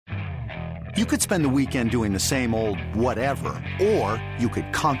You could spend the weekend doing the same old whatever, or you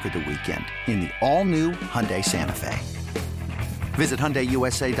could conquer the weekend in the all-new Hyundai Santa Fe. Visit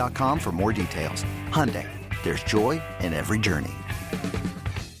HyundaiUSA.com for more details. Hyundai, there's joy in every journey.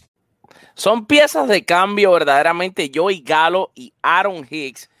 Son piezas de cambio verdaderamente Gallo y Aaron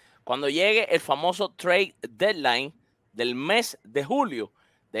Hicks cuando llegue el famoso trade deadline del mes de julio.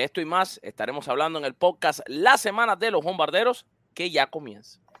 De esto y más estaremos hablando en el podcast La Semana de los Bombarderos, que ya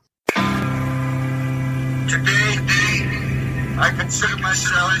comienza. Today, I consider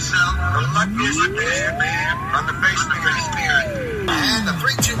myself the luckiest man on the face of the earth. And the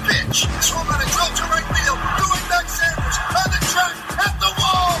 3-2 pitch. Swung on a drill to right field. Doing back Sanders on the track at the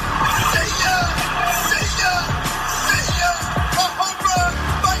wall. See ya! See ya! See ya! A home run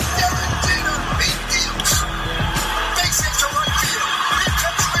by Derek Jeter. He deals. Base hit to right field. Here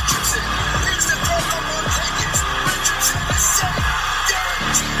comes Richardson. Here's the throw from Higgins. Richardson is safe. Derek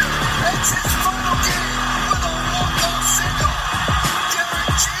Jeter ends his final game with a walk-off single. Derek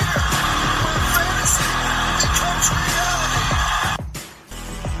Jeter, where fantasy becomes reality.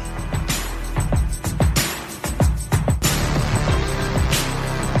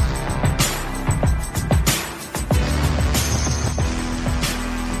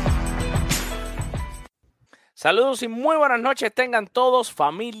 Saludos y muy buenas noches tengan todos,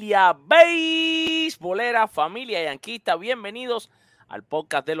 familia beisbolera, familia yanquista. Bienvenidos al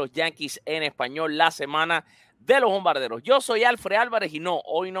podcast de los Yankees en español, La Semana de los Bombarderos. Yo soy Alfred Álvarez y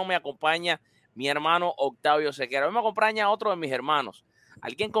hoy no me acompaña mi hermano Octavio Sequeira. Hoy me acompaña otro de mis hermanos,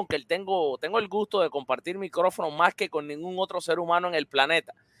 alguien con quien tengo el gusto de compartir micrófono más que con ningún otro ser humano en el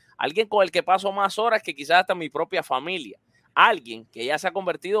planeta. Alguien con el que paso más horas que quizás hasta mi propia familia. Alguien que ya se ha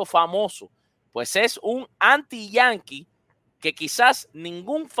convertido famoso, pues es un anti-Yankee que quizás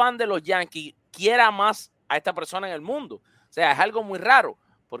ningún fan de los Yankees quiera más a esta persona en el mundo. O sea, es algo muy raro,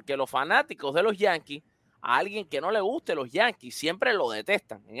 porque los fanáticos de los Yankees, a alguien que no le guste los Yankees, siempre lo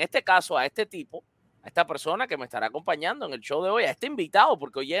detestan. En este caso, a este tipo, a esta persona que me estará acompañando en el show de hoy, a este invitado,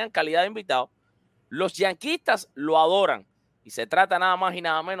 porque hoy llega en calidad de invitado, los yanquistas lo adoran. Y se trata nada más y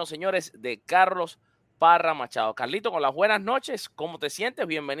nada menos, señores, de Carlos Parra Machado. Carlito, con las buenas noches, ¿cómo te sientes?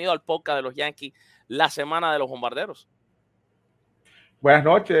 Bienvenido al podcast de los Yankees, La Semana de los Bombarderos. Buenas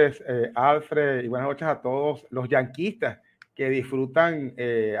noches, Alfred, y buenas noches a todos los yanquistas que disfrutan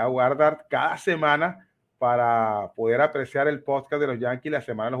aguardar cada semana para poder apreciar el podcast de los Yankees, La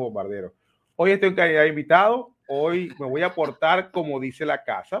Semana de los Bombarderos. Hoy estoy en calidad de invitado, hoy me voy a portar como dice la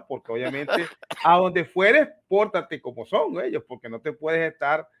casa, porque obviamente a donde fueres, pórtate como son ellos, porque no te puedes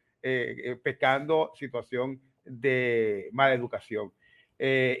estar pecando situación de mala educación.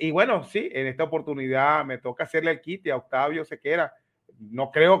 Y bueno, sí, en esta oportunidad me toca hacerle el quite a Octavio Sequeira.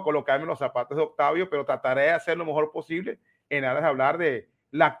 No creo colocarme los zapatos de Octavio, pero trataré de hacer lo mejor posible en aras de hablar de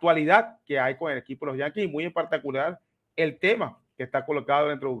la actualidad que hay con el equipo de los Yankees y muy en particular el tema que está colocado en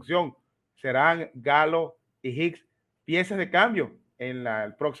la introducción. Serán Gallo y Hicks piezas de cambio en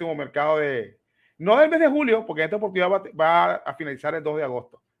el próximo mercado no del mes de julio, porque esta oportunidad va a finalizar el 2 de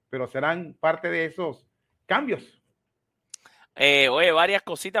agosto, pero serán parte de esos cambios. Oye, varias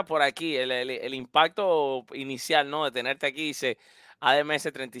cositas por aquí. El impacto inicial, ¿no? De tenerte aquí, dice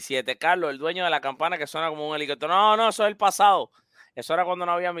ADMS 37. Carlos, el dueño de la campana que suena como un helicóptero. No, eso es el pasado. Eso era cuando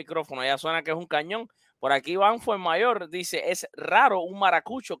no había micrófono. Ya suena que es un cañón. Por aquí Iván Fuenmayor dice, es raro un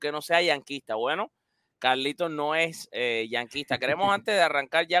maracucho que no sea yanquista. Bueno, Carlitos no es yanquista. Queremos antes de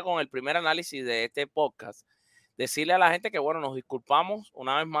arrancar ya con el primer análisis de este podcast, decirle a la gente que, bueno, nos disculpamos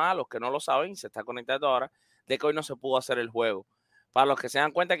una vez más, a los que no lo saben, se está conectando ahora, de que hoy no se pudo hacer el juego. Para los que se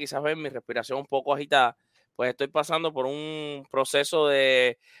dan cuenta, quizás ven mi respiración un poco agitada, pues estoy pasando por un proceso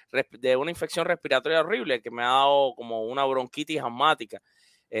de una infección respiratoria horrible que me ha dado como una bronquitis asmática.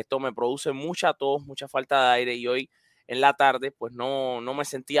 Esto me produce mucha tos, mucha falta de aire y hoy en la tarde pues no me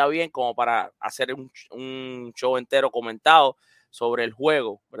sentía bien como para hacer un show entero comentado sobre el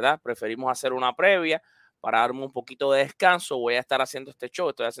juego, ¿verdad? Preferimos hacer una previa para darme un poquito de descanso. Voy a estar haciendo este show,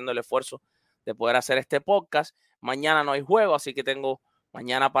 estoy haciendo el esfuerzo de poder hacer este podcast. Mañana no hay juego, así que tengo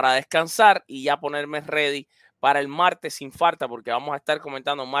mañana para descansar y ya ponerme ready para el martes sin falta, porque vamos a estar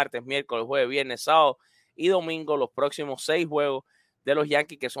comentando martes, miércoles, jueves, viernes, sábado y domingo los próximos 6 juegos de los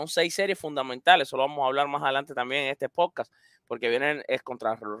Yankees, que son 6 series fundamentales. Eso lo vamos a hablar más adelante también en este podcast, porque vienen es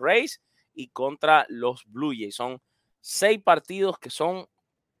contra los Rays y contra los Blue Jays. Son 6 partidos que son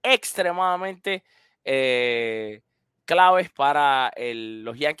extremadamente claves para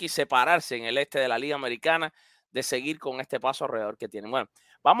los Yankees separarse en el este de la Liga Americana, de seguir con este paso alrededor que tienen. Bueno,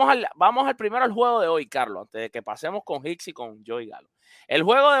 vamos al primero al juego de hoy, Carlos, antes de que pasemos con Hicks y con Gallo. El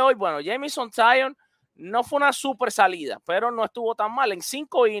juego de hoy, bueno, Jameson Taillon no fue una super salida, pero no estuvo tan mal. En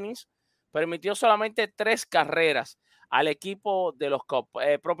 5 innings permitió solamente 3 carreras al equipo de los Cubs.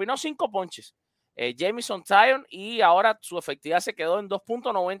 Propinó 5 ponches. Jamison Tyon, y ahora su efectividad se quedó en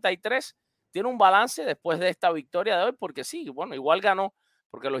 2.93. Tiene un balance después de esta victoria de hoy, porque sí, bueno, igual ganó,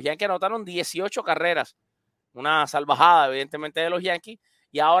 porque los Yankees anotaron 18 carreras. Una salvajada, evidentemente, de los Yankees.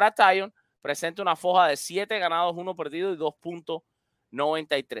 Y ahora Tyon presenta una foja de 7 ganados, 1 perdido y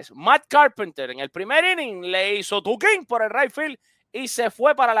 2.93. Matt Carpenter en el primer inning le hizo tuquín por el right field y se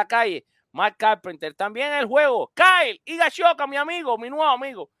fue para la calle. Matt Carpenter también en el juego. Kyle Higashioka, mi amigo, mi nuevo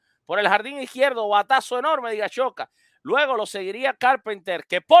amigo, por el jardín izquierdo, batazo enorme de Higashioka. Luego lo seguiría Carpenter,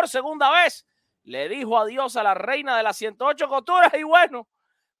 que por segunda vez le dijo adiós a la reina de las 108 costuras. Y bueno,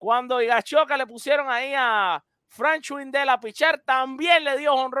 cuando Higashioka le pusieron ahí a Frank Schwindel a pichar, también le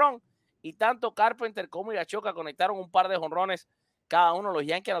dio jonrón. Y tanto Carpenter como Higashioka conectaron un par de jonrones cada uno. Los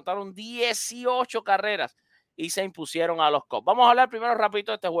Yankees anotaron 18 carreras y se impusieron a los Cubs. Vamos a hablar primero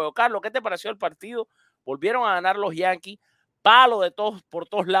rapidito de este juego. Carlos, ¿qué te pareció el partido? Volvieron a ganar los Yankees, palo de todos por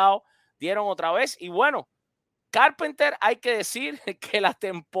todos lados, dieron otra vez. Y bueno, Carpenter, hay que decir que la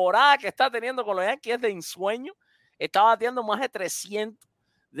temporada que está teniendo con los Yankees es de ensueño. Está bateando más de 300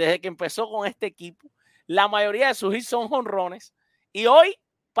 desde que empezó con este equipo. La mayoría de sus hits son jonrones. Y hoy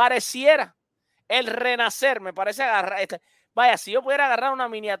pareciera el renacer. Me parece agarrar. Vaya, si yo pudiera agarrar una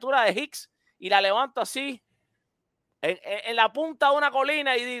miniatura de Hicks y la levanto así en la punta de una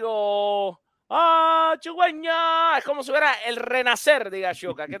colina y digo, ¡ah, chugüeña! Es como si fuera el renacer de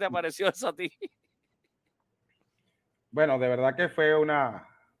Higashioka. ¿Qué te pareció eso a ti? Bueno, de verdad que fue una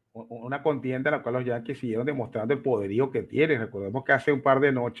contienda en la cual los Yankees siguieron demostrando el poderío que tienen. Recordemos que hace un par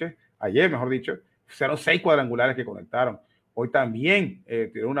de noches, ayer mejor dicho, fueron 6 cuadrangulares que conectaron. Hoy también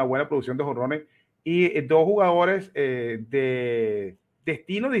tuvieron una buena producción de jonrones y 2 jugadores de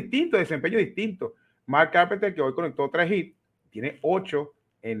destino distinto, desempeño distinto. Mark Carpenter, que hoy conectó 3 hits, tiene 8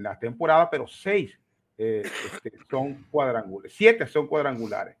 en la temporada, pero 6 son cuadrangulares, 7 son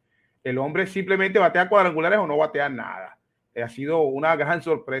cuadrangulares. El hombre simplemente batea cuadrangulares o no batea nada. Ha sido una gran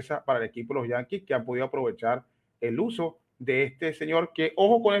sorpresa para el equipo de los Yankees, que han podido aprovechar el uso de este señor, que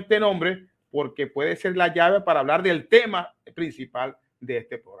ojo con este nombre, porque puede ser la llave para hablar del tema principal de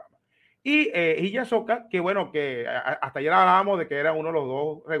este programa. Y Higashioka, que bueno, que hasta ayer hablábamos de que era uno de los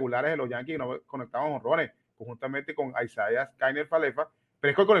 2 regulares de los Yankees que no conectaban jonrones, conjuntamente con Isaiah Kiner Falefa,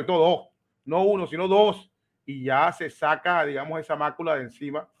 pero es que conectó 2, no 1, sino 2, y ya se saca, digamos, esa mácula de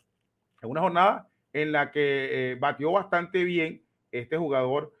encima en una jornada en la que batió bastante bien este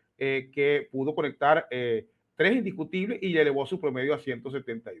jugador, que pudo conectar 3 indiscutibles y elevó su promedio a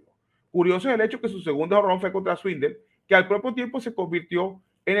 172. Curioso es el hecho que su segundo jonrón fue contra Swindell, que al propio tiempo se convirtió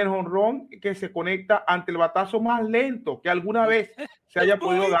en el jonrón que se conecta ante el batazo más lento que alguna vez se haya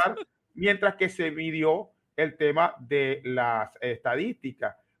podido dar, mientras que se midió el tema de las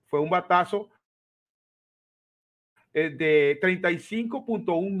estadísticas. Fue un batazo de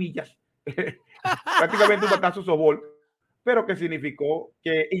 35.1 millas, prácticamente un batazo softball, pero que significó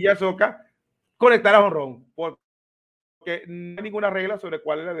que Higashioka conectara jonrón, porque no hay ninguna regla sobre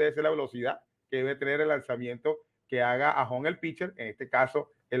cuál debe ser la velocidad que debe tener el lanzamiento que haga a home el pitcher, en este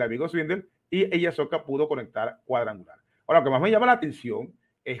caso el amigo Swindell, y Higashioka pudo conectar cuadrangular. Ahora, lo que más me llama la atención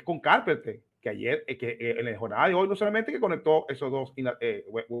es con Carpenter, que ayer, en la jornada de hoy, no solamente que conectó esos 2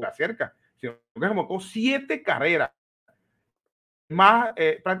 cerca, sino que conectó 7 carreras. Más,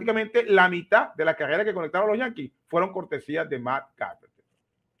 prácticamente la mitad de las carreras que conectaron los Yankees fueron cortesías de Matt Carpenter.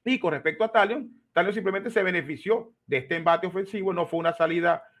 Y con respecto a Tyon simplemente se benefició de este embate ofensivo. No fue una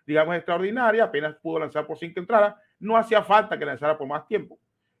salida, digamos, extraordinaria, apenas pudo lanzar por 5 entradas, no hacía falta que lanzara por más tiempo,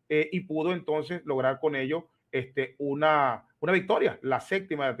 y pudo entonces lograr con ello una victoria, la 7ª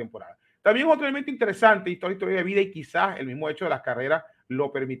de la temporada. También otro elemento interesante, historia de vida, y quizás el mismo hecho de las carreras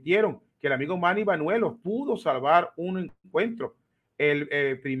lo permitieron, que el amigo Manny Banuelos pudo salvar un encuentro,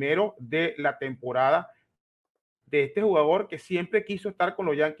 el primero de la temporada, de este jugador que siempre quiso estar con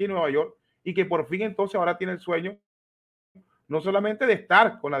los Yankees de Nueva York y que por fin entonces ahora tiene el sueño no solamente de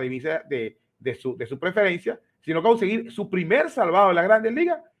estar con la divisa de su preferencia, sino conseguir su primer salvado en las Grandes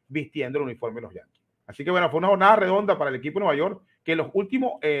Ligas vistiendo el uniforme de los Yankees. Así que bueno, fue una jornada redonda para el equipo de Nueva York, que en los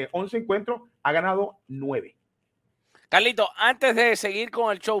últimos 11 encuentros ha ganado 9. Carlito, antes de seguir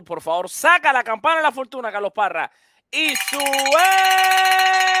con el show, por favor, saca la campana de la fortuna, Carlos Parra, y suena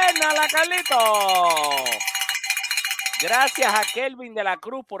la, Carlito. Gracias a Kelvin de la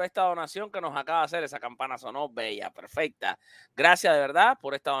Cruz por esta donación que nos acaba de hacer. Esa campana sonó bella, perfecta. Gracias de verdad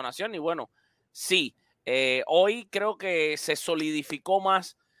por esta donación. Y bueno, sí, hoy creo que se solidificó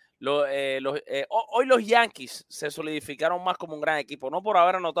más. Hoy los Yankees se solidificaron más como un gran equipo. No por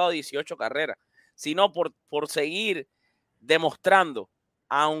haber anotado 18 carreras, sino por seguir demostrando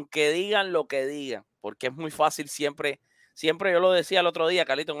aunque digan lo que digan, porque es muy fácil siempre yo lo decía el otro día,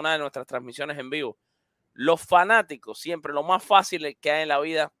 Carlito, en una de nuestras transmisiones en vivo, los fanáticos siempre, lo más fácil que hay en la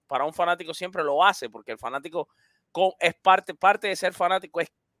vida, para un fanático siempre lo hace, porque el fanático es parte de ser fanático es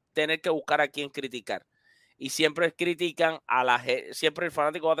tener que buscar a quien criticar. Y siempre critican siempre el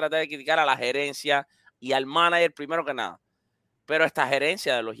fanático va a tratar de criticar a la gerencia y al manager primero que nada. Pero esta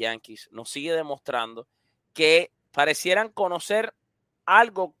gerencia de los Yankees nos sigue demostrando que parecieran conocer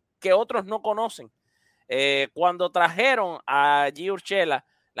algo que otros no conocen. Cuando trajeron a Gio Urshela,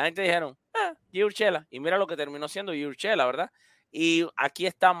 la gente dijeron, Gio Urshela, y mira lo que terminó siendo Gio Urshela, ¿verdad? Y aquí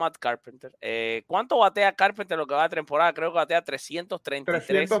está Matt Carpenter. ¿Cuánto batea Carpenter lo que va de temporada? Creo que batea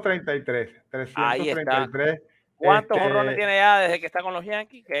 333. 333. Ahí está. ¿Cuántos honrones tiene ya desde que está con los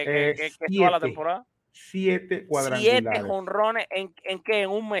Yankees? ¿Qué es toda la temporada? 7 cuadrangulares. 7 jonrones ¿en qué? ¿En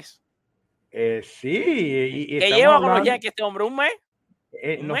un mes? Sí. ¿Qué lleva con los Yankees este hombre? ¿Un mes?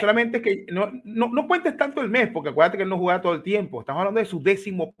 No solamente que no cuentes tanto el mes, porque acuérdate que él no juega todo el tiempo. Estamos hablando de su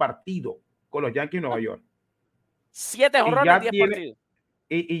 10º partido con los Yankees de Nueva York. 7 jonrones en 10 partidos.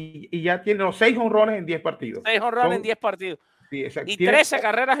 Y ya tiene los 6 jonrones en 10 partidos. 6 jonrones en 10 partidos. Sí, exacto. Y 13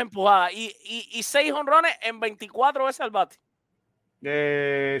 carreras empujadas. Y 6 jonrones en 24 veces al bate.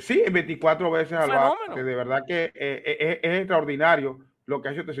 Sí, en 24 veces al bate. De verdad que es extraordinario lo que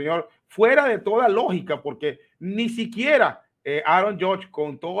ha hecho este señor. Fuera de toda lógica, porque ni siquiera Aaron Judge,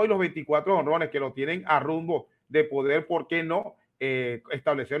 con todos los 24 jonrones que lo tienen a rumbo de poder, ¿por qué no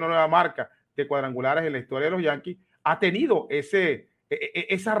establecer una nueva marca de cuadrangulares en la historia de los Yankees? Ha tenido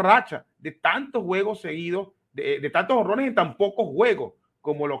esa racha de tantos juegos seguidos, de tantos jonrones en tan pocos juegos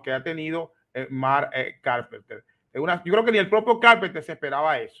como lo que ha tenido Mark Carpenter. Yo creo que ni el propio Carpenter se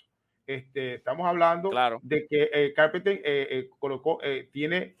esperaba eso. Estamos hablando de que Carpenter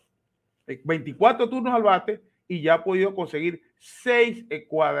tiene 24 turnos al bate y ya ha podido conseguir 6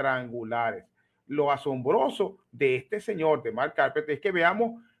 cuadrangulares. Lo asombroso de este señor, de Mark Carpenter, es que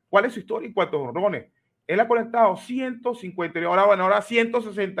veamos cuál es su historia y cuántos jonrones. Él ha conectado 150, ahora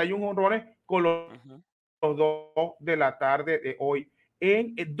 161 jonrones con los 2 de la tarde de hoy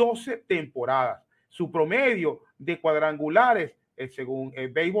en 12 temporadas. Su promedio de cuadrangulares, según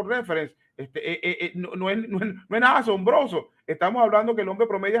Baseball Reference, no es nada asombroso. Estamos hablando que el hombre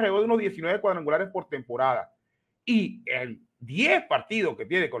promedia alrededor de unos 19 cuadrangulares por temporada. Y en 10 partidos que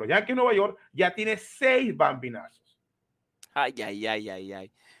tiene con los Yankees de Nueva York, ya tiene 6 bambinazos. Ay.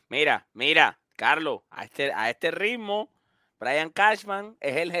 Mira, Carlos, a este ritmo, Brian Cashman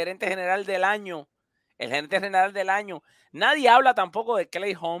es el gerente general del año. Nadie habla tampoco de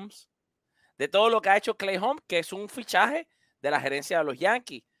Clay Holmes, de todo lo que ha hecho Clay Holmes, que es un fichaje de la gerencia de los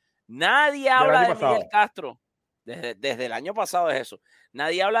Yankees. Nadie habla de Miguel Castro. Desde el año pasado es eso.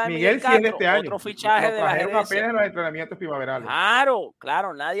 Nadie habla de Miguel Castro, este año. Otro fichaje de la gerencia. Apenas en los entrenamientos primaverales.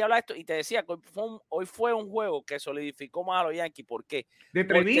 Claro, nadie habla de esto. Y te decía que hoy fue un juego que solidificó más a los Yankees. ¿Por qué? De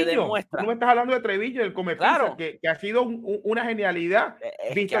Treviño. Demuestra... Tú no me estás hablando de Treviño, del Comepizza, que ha sido una genialidad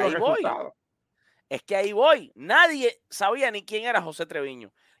visto los resultados. Es que ahí voy. Nadie sabía ni quién era José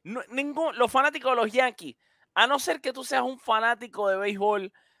Treviño. Los fanáticos de los Yankees, a no ser que tú seas un fanático de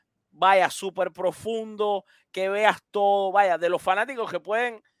béisbol, vaya, súper profundo, que veas todo, vaya, de los fanáticos que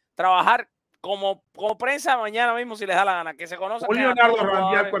pueden trabajar como prensa mañana mismo si les da la gana, que se conocen. Un Leonardo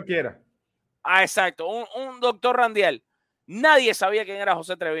Randial cualquiera. Exacto, un doctor Randial. Nadie sabía quién era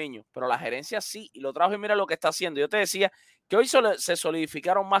José Treviño, pero la gerencia sí, y lo trajo y mira lo que está haciendo. Yo te decía que hoy se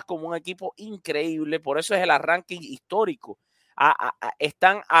solidificaron más como un equipo increíble, por eso es el arranque histórico.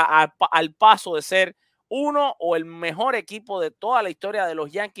 Están al paso de ser uno o el mejor equipo de toda la historia de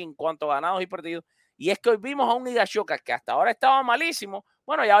los Yankees en cuanto a ganados y perdidos. Y es que hoy vimos a un Higashioka que hasta ahora estaba malísimo.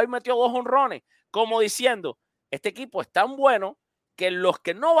 Bueno, ya hoy metió 2 jonrones, como diciendo, este equipo es tan bueno que los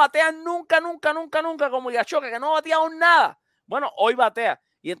que no batean nunca, como Higashioka, que no ha bateado nada, bueno, hoy batea.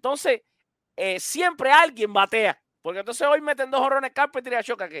 Y entonces siempre alguien batea. Porque entonces hoy meten 2 jonrones Carpenter y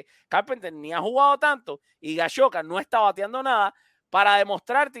Higashioka, que Carpenter ni ha jugado tanto y Higashioka no está bateando nada, para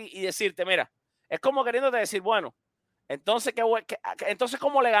demostrarte y decirte, mira, es como queriéndote decir, bueno, entonces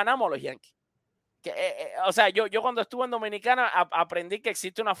 ¿cómo le ganamos a los Yankees? O sea, yo cuando estuve en Dominicana aprendí que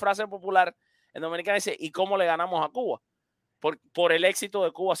existe una frase popular en Dominicana que dice, ¿y cómo le ganamos a Cuba? Por el éxito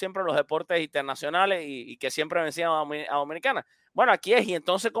de Cuba siempre en los deportes internacionales y que siempre vencían a Dominicana. Bueno, aquí es, ¿y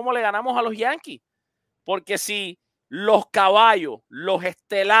entonces cómo le ganamos a los Yankees? Porque si los caballos, los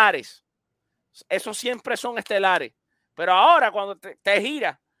estelares, esos siempre son estelares, pero ahora cuando te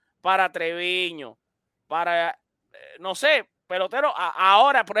giras para Treviño, para, no sé, pelotero,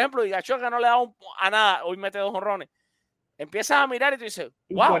 ahora, por ejemplo, Higashioka no le da a nada, hoy mete 2 jonrones. Empiezas a mirar y tú dices,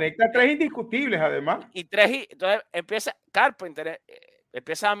 wow. Y conecta 3 indiscutibles, además. Entonces empieza Carpenter.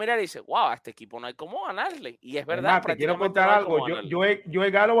 empiezas a mirar y dices, wow, a este equipo no hay cómo ganarle. Y es verdad, Además, te quiero contar no hay algo. cómo ganarle. Yo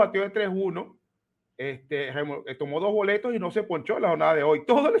Gallo batió de 3-1. Tomó 2 boletos y no se ponchó la jornada de hoy.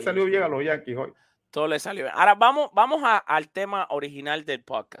 Todo le salió bien a los Yankees hoy. Todo le salió bien. Ahora vamos al tema original del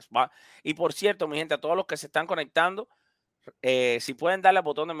podcast, ¿va? Y por cierto, mi gente, a todos los que se están conectando, si pueden darle al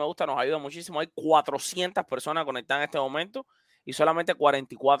botón de me gusta, nos ayuda muchísimo. Hay 400 personas conectadas en este momento y solamente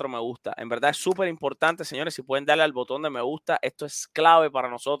 44 me gusta. En verdad es súper importante, señores, si pueden darle al botón de me gusta. Esto es clave para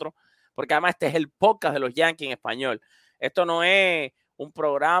nosotros, porque además este es el podcast de los Yankees en español. Esto no es un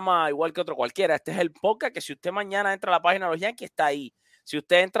programa igual que otro cualquiera. Este es el podcast que si usted mañana entra a la página de los Yankees, está ahí. Si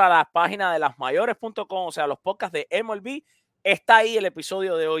usted entra a la página de lasmayores.com, o sea, los podcasts de MLB, está ahí el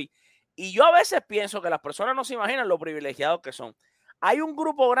episodio de hoy. Y yo a veces pienso que las personas no se imaginan lo privilegiados que son. Hay un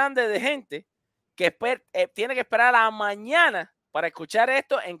grupo grande de gente que tiene que esperar a mañana para escuchar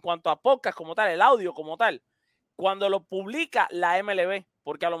esto en cuanto a podcast como tal, el audio como tal, cuando lo publica la MLB,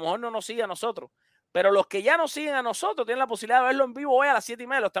 porque a lo mejor no nos sigue a nosotros. Pero los que ya nos siguen a nosotros tienen la posibilidad de verlo en vivo hoy a las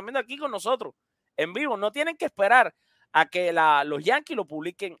 7:30. Lo están viendo aquí con nosotros, en vivo. No tienen que esperar a que los Yankees lo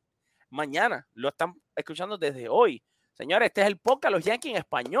publiquen mañana. Lo están escuchando desde hoy. Señores, este es el podcast de los Yankees en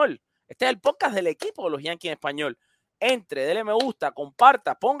español. Este es el podcast del equipo de los Yankees en español. Entre, dele me gusta,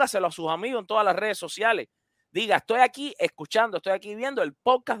 comparta, póngaselo a sus amigos en todas las redes sociales. Diga, estoy aquí escuchando, estoy aquí viendo el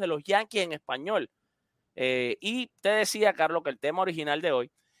podcast de los Yankees en español. Y te decía, Carlos, que el tema original de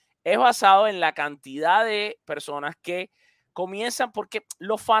hoy es basado en la cantidad de personas que comienzan, porque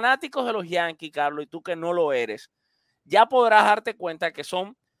los fanáticos de los Yankees, Carlos, y tú que no lo eres, ya podrás darte cuenta que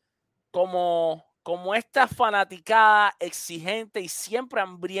son como esta fanaticada exigente y siempre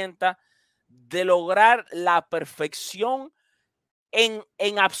hambrienta de lograr la perfección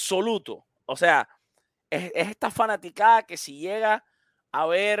en absoluto. O sea, es esta fanaticada que si llega a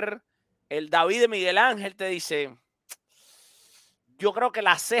ver el David de Miguel Ángel, te dice, yo creo que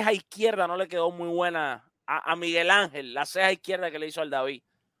la ceja izquierda no le quedó muy buena a Miguel Ángel, la ceja izquierda que le hizo al David.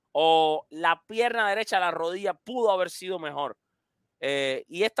 O la pierna derecha, la rodilla, pudo haber sido mejor.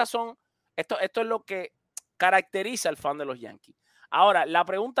 Y esto es lo que caracteriza al fan de los Yankees. Ahora, la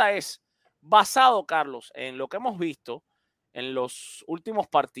pregunta es, basado, Carlos, en lo que hemos visto en los últimos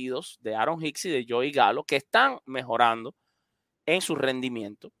partidos de Aaron Hicks y de Joey Gallo, que están mejorando en su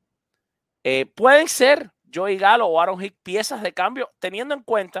rendimiento, pueden ser Joey Gallo o Aaron Hicks piezas de cambio, teniendo en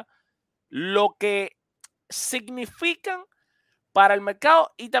cuenta lo que significan para el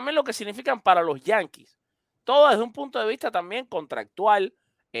mercado y también lo que significan para los Yankees. Todo desde un punto de vista también contractual,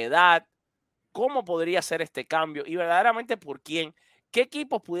 edad, cómo podría ser este cambio y verdaderamente por quién, qué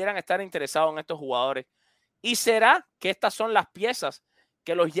equipos pudieran estar interesados en estos jugadores. ¿Y será que estas son las piezas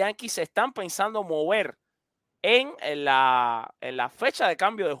que los Yankees están pensando mover en la fecha de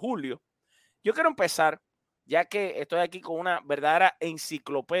cambio de julio? Yo quiero empezar, ya que estoy aquí con una verdadera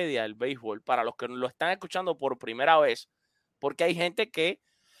enciclopedia del béisbol para los que lo están escuchando por primera vez, porque hay gente que,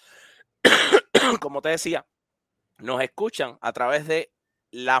 como te decía, nos escuchan a través de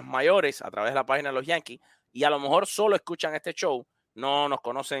las mayores, a través de la página de los Yankees, y a lo mejor solo escuchan este show, no nos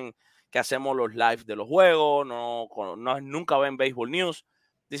conocen que hacemos los live de los juegos, nunca ven Baseball News.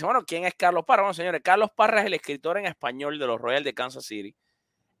 Dicen, bueno, ¿quién es Carlos Parra? Bueno, señores, Carlos Parra es el escritor en español de los Royals de Kansas City.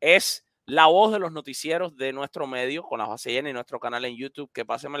 Es la voz de los noticieros de nuestro medio, con la base llena y nuestro canal en YouTube, que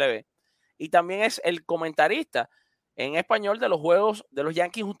pase MLB. Y también es el comentarista en español de los juegos de los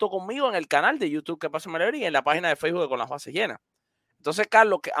Yankees junto conmigo en el canal de YouTube, que pase MLB, y en la página de Facebook de Con las Bases Llenas. Entonces,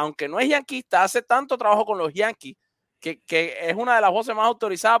 Carlos, que aunque no es yanquista, hace tanto trabajo con los Yankees que es una de las voces más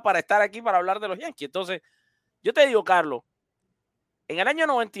autorizadas para estar aquí para hablar de los Yankees. Entonces, yo te digo, Carlos, en el año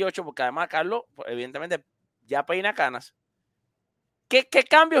 98, porque además Carlos, evidentemente, ya peina canas, ¿qué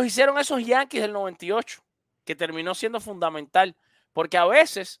cambios hicieron esos Yankees del 98? Que terminó siendo fundamental. Porque a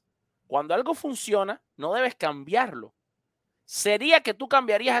veces, cuando algo funciona, no debes cambiarlo. ¿Sería que tú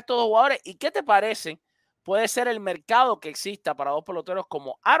cambiarías a estos dos jugadores? ¿Y qué te parece? Puede ser el mercado que exista para dos peloteros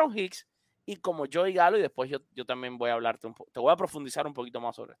como Aaron Hicks y como Joey Gallo, y después yo también voy a hablarte te voy a profundizar un poquito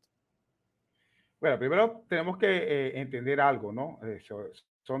más sobre esto. Bueno, primero tenemos que entender algo, ¿no?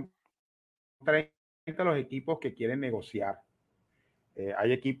 Son 30 los equipos que quieren negociar.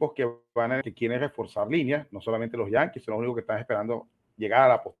 Hay equipos que quieren reforzar líneas, no solamente los Yankees, son los únicos que están esperando llegar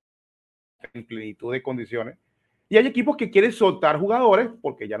a la en plenitud de condiciones. Y hay equipos que quieren soltar jugadores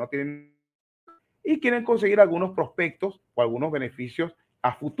porque ya no tienen y quieren conseguir algunos prospectos o algunos beneficios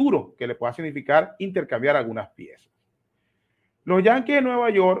a futuro que le pueda significar intercambiar algunas piezas. Los Yankees de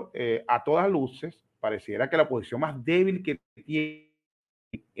Nueva York, a todas luces, pareciera que la posición más débil que tiene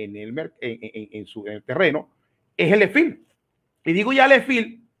en el terreno es el left field. Y digo ya left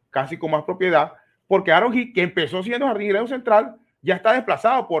field casi con más propiedad, porque Aaron Hicks, que empezó siendo jardinero central, ya está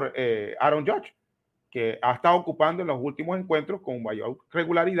desplazado por Aaron Judge, que ha estado ocupando en los últimos encuentros con mayor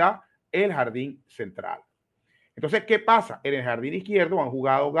regularidad el jardín central. Entonces, ¿qué pasa? En el jardín izquierdo han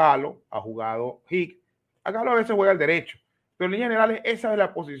jugado Gallo, ha jugado Hicks. A Gallo a veces juega el derecho, pero en líneas generales esa es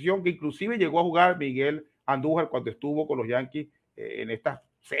la posición que inclusive llegó a jugar Miguel Andújar cuando estuvo con los Yankees en esta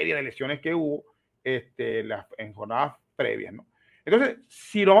serie de lesiones que hubo en jornadas previas, ¿no? Entonces,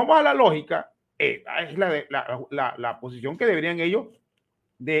 si nos vamos a la lógica, es la posición que deberían ellos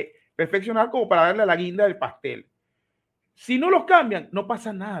de perfeccionar como para darle la guinda del pastel. Si no los cambian, no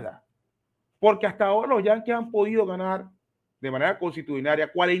pasa nada. Porque hasta ahora los Yankees han podido ganar de manera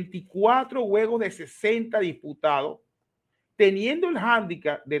constitucionaria 44 juegos de 60 disputados, teniendo el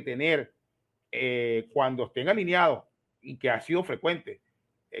hándicap de tener, cuando estén alineados, y que ha sido frecuente,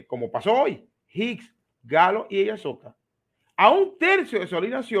 como pasó hoy, Hicks, Gallo y Yasoka, a un tercio de su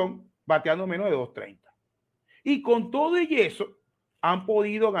alineación, bateando menos de 2.30. Y con todo y eso, han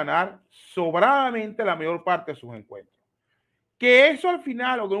podido ganar sobradamente la mayor parte de sus encuentros. Que eso al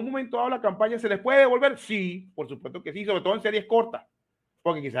final o en un momento dado la campaña se les puede devolver, sí, por supuesto que sí, sobre todo en series cortas,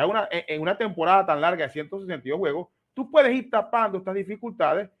 porque quizás en una temporada tan larga de 162 juegos, tú puedes ir tapando estas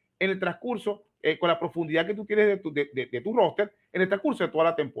dificultades en el transcurso, con la profundidad que tú tienes de tu roster, en el transcurso de toda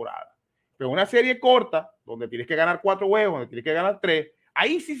la temporada. Pero una serie corta, donde tienes que ganar 4 juegos, donde tienes que ganar 3,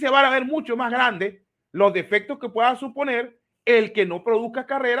 ahí sí se van a ver mucho más grandes los defectos que pueda suponer el que no produzca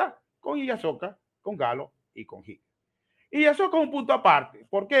carrera con Yasoka, con Gallo y con Hicks. Y eso es como un punto aparte.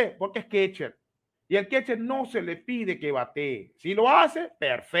 ¿Por qué? Porque es catcher. Y al catcher no se le pide que batee. Si lo hace,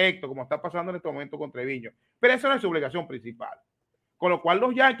 perfecto, como está pasando en este momento con Treviño. Pero eso no es su obligación principal. Con lo cual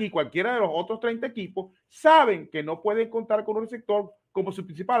los Yankees y cualquiera de los otros 30 equipos saben que no pueden contar con un receptor como su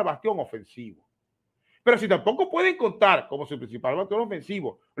principal bastión ofensivo. Pero si tampoco pueden contar como su principal bastión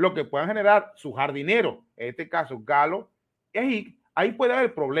ofensivo lo que puedan generar sus jardineros, en este caso Gallo y Hicks, ahí puede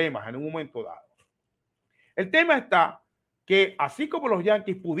haber problemas en un momento dado. El tema está que así como los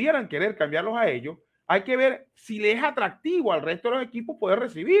Yankees pudieran querer cambiarlos a ellos, hay que ver si les es atractivo al resto de los equipos poder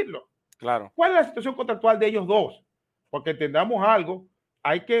recibirlo. Claro. ¿Cuál es la situación contractual de ellos dos? Porque entendamos algo,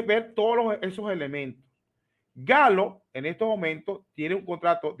 hay que ver todos esos elementos. Gallo en estos momentos tiene un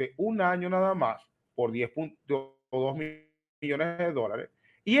contrato de 1 año nada más por 10.2 millones de dólares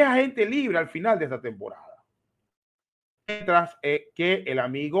y es agente libre al final de esta temporada. Mientras que el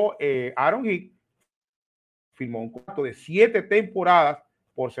amigo Aaron Hicks firmó un contrato de 7 temporadas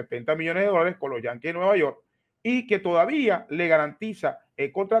por 70 millones de dólares con los Yankees de Nueva York y que todavía le garantiza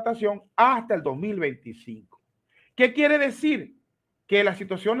contratación hasta el 2025. ¿Qué quiere decir? Que las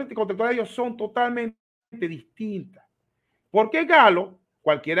situaciones contractuales de ellos son totalmente distintas. Porque Gallo,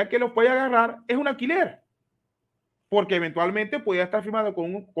 cualquiera que lo pueda agarrar, es un alquiler. Porque eventualmente podría estar firmado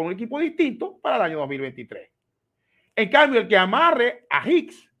con un equipo distinto para el año 2023. En cambio, el que amarre a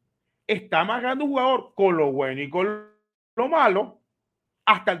Hicks está amarrando un jugador con lo bueno y con lo malo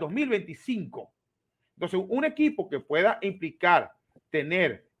hasta el 2025. Entonces, un equipo que pueda implicar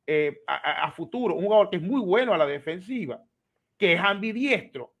tener a futuro un jugador que es muy bueno a la defensiva, que es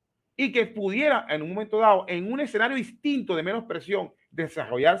ambidiestro y que pudiera en un momento dado, en un escenario distinto de menos presión,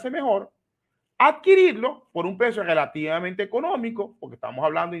 desarrollarse mejor, adquirirlo por un precio relativamente económico, porque estamos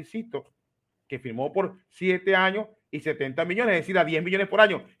hablando, insisto, que firmó por 7 años y 70 millones, es decir, a 10 millones por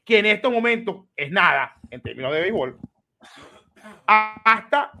año, que en estos momentos es nada en términos de béisbol,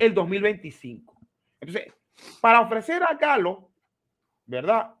 hasta el 2025. Entonces, para ofrecer a Gallo,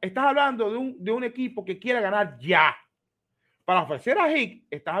 ¿verdad? Estás hablando de un equipo que quiera ganar ya. Para ofrecer a Hicks,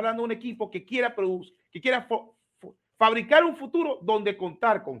 estás hablando de un equipo que quiera producir, que quiera fabricar un futuro donde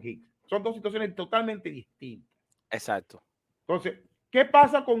contar con Hicks. Son dos situaciones totalmente distintas. Exacto. Entonces, ¿qué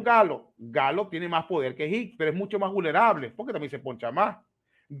pasa con Gallo? Gallo tiene más poder que Hicks, pero es mucho más vulnerable porque también se poncha más.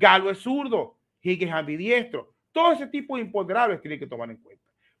 Gallo es zurdo, Hicks es ambidiestro. Todo ese tipo de imponderables tienen que tomar en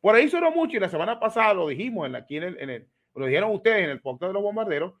cuenta. Por ahí sonó mucho y la semana pasada lo dijimos lo dijeron ustedes en el podcast de los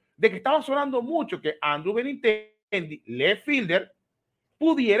bombarderos, de que estaba sonando mucho que Andrew Benintendi, left fielder,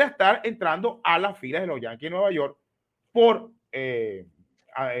 pudiera estar entrando a las filas de los Yankees de Nueva York por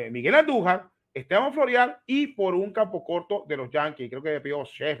Miguel Andújar, Esteban Florial y por un campo corto de los Yankees, creo que de Pío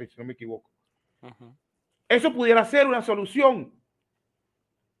Sherry, si no me equivoco. Eso pudiera ser una solución.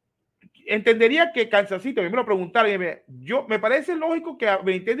 Entendería que Kansas City, me lo preguntaron, me parece lógico que a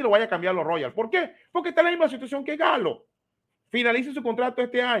Benintendi lo vaya a cambiar los Royals. ¿Por qué? Porque está en la misma situación que Gallo. Finaliza su contrato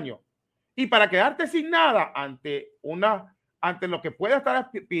este año. Y para quedarte sin nada ante lo que pueda estar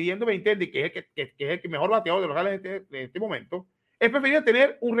pidiendo Benintendi, que es el que mejor bateador de los Royals en este momento, es preferible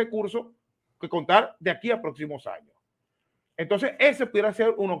tener un recurso que contar de aquí a próximos años. Entonces, ese pudiera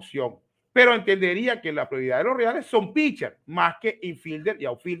ser una opción. pero entendería que la prioridad de los Reales son pitchers más que infielder y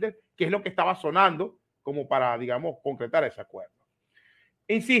outfielder, que es lo que estaba sonando como para, digamos, concretar ese acuerdo.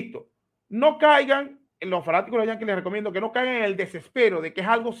 Insisto, no caigan, en los fanáticos de los Yankees les recomiendo que no caigan en el desespero de que es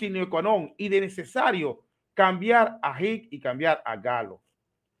algo sine qua non y de necesario cambiar a Hicks y cambiar a Gallo.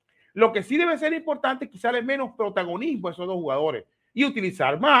 Lo que sí debe ser importante es quizá darle menos protagonismo a esos dos jugadores y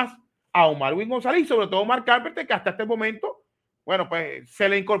utilizar más a Omar González y sobre todo a Mark Carpenter, que hasta este momento, bueno, pues se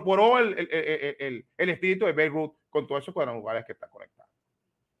le incorporó el espíritu de Babe Ruth con todos esos cuadrangulares que están conectados.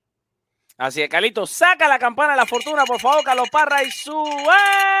 Así es, Carlito, saca la campana de la fortuna, por favor, Carlos Parra, y suena,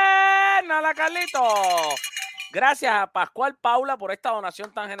 Carlito. Gracias a Pascual Paula por esta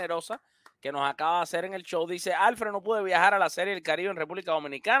donación tan generosa que nos acaba de hacer en el show. Dice, Alfred, no pude viajar a la Serie del Caribe en República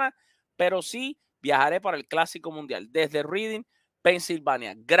Dominicana, pero sí viajaré para el Clásico Mundial desde Reading,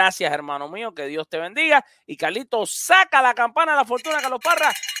 Pensilvania. Gracias, hermano mío, que Dios te bendiga. Y Carlito, saca la campana de la fortuna, Carlos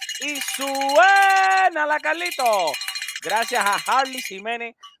Parra, y suena, Carlito. Gracias a Harley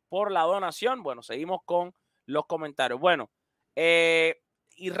Jiménez por la donación. Bueno, seguimos con los comentarios. Bueno,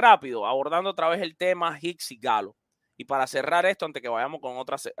 y rápido, abordando otra vez el tema Hicks y Gallo. Y para cerrar esto, antes que vayamos con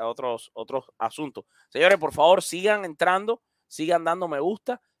otros asuntos. Señores, por favor, sigan entrando, sigan dando me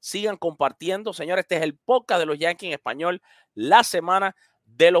gusta, sigan compartiendo. Señores, este es el podcast de los Yankees en español, la semana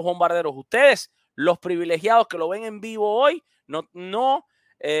de los bombarderos. Ustedes, los privilegiados que lo ven en vivo hoy, no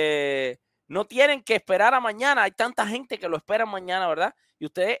tienen que esperar a mañana. Hay tanta gente que lo espera mañana, ¿verdad? Y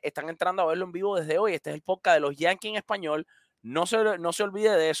ustedes están entrando a verlo en vivo desde hoy. Este es el podcast de los Yankees en español. No se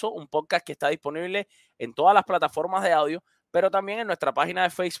olvide de eso, un podcast que está disponible en todas las plataformas de audio, pero también en nuestra página de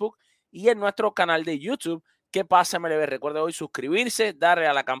Facebook y en nuestro canal de YouTube, que pasa MLB. Recuerde hoy suscribirse, darle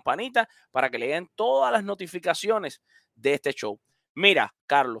a la campanita para que le den todas las notificaciones de este show. Mira,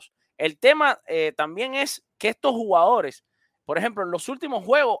 Carlos, el tema también es que estos jugadores, por ejemplo, en los últimos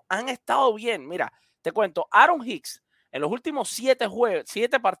juegos han estado bien. Mira, te cuento, Aaron Hicks en los últimos 7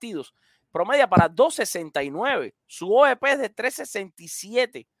 partidos promedia para 2.69. Su OVP es de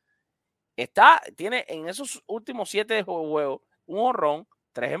 3.67. Tiene en esos últimos 7 juegos un jonrón,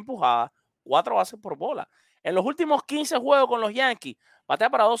 3 empujadas, 4 bases por bola. En los últimos 15 juegos con los Yankees, batea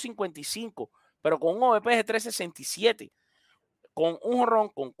para 2.55, pero con un OVP de 3.67, con un jonrón,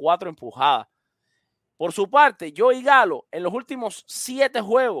 con 4 empujadas. Por su parte, Joey Gallo, en los últimos 7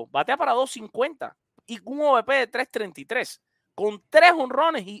 juegos, batea para 2.50 y un OVP de 3.33, con 3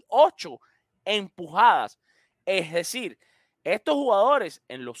 jonrones y 8 empujadas. Es decir, estos jugadores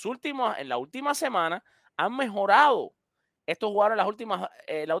en la última semana han mejorado. Estos jugadores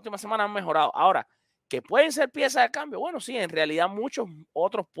la última semana han mejorado. Ahora, ¿que pueden ser piezas de cambio? Bueno, sí, en realidad muchos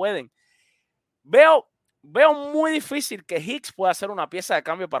otros pueden. Veo muy difícil que Hicks pueda ser una pieza de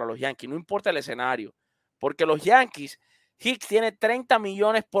cambio para los Yankees, no importa el escenario, porque los Yankees, Hicks tiene 30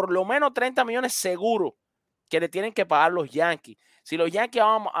 millones, por lo menos 30 millones seguro que le tienen que pagar los Yankees. Si los Yankees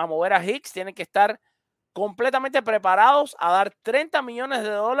van a mover a Hicks, tienen que estar completamente preparados a dar 30 millones de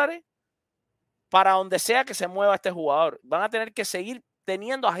dólares para donde sea que se mueva este jugador. Van a tener que seguir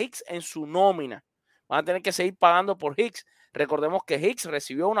teniendo a Hicks en su nómina. Van a tener que seguir pagando por Hicks. Recordemos que Hicks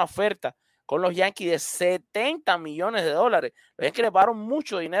recibió una oferta con los Yankees de 70 millones de dólares. Los Yankees le pagaron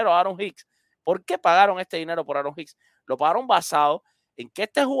mucho dinero a Aaron Hicks. ¿Por qué pagaron este dinero por Aaron Hicks? Lo pagaron basado en que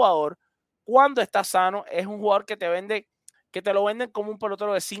este jugador, cuando está sano, es un jugador que te lo venden como un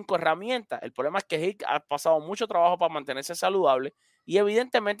pelotero de 5 herramientas. El problema es que Hicks ha pasado mucho trabajo para mantenerse saludable y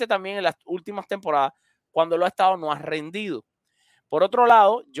evidentemente también en las últimas temporadas, cuando lo ha estado, no ha rendido. Por otro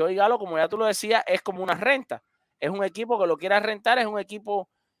lado, Joey Gallo, como ya tú lo decías, es como una renta. Es un equipo que lo quiera rentar, es un equipo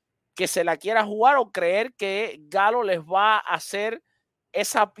que se la quiera jugar o creer que Gallo les va a hacer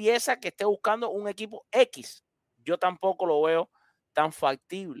esa pieza que esté buscando un equipo X. Yo tampoco lo veo tan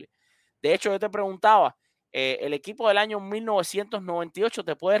factible. De hecho, yo te preguntaba, el equipo del año 1998,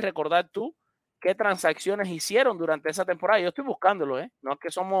 ¿te puedes recordar tú qué transacciones hicieron durante esa temporada? Yo estoy buscándolo, ¿eh? No es que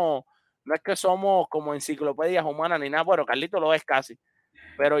somos como enciclopedias humanas ni nada. Bueno, Carlito lo es casi.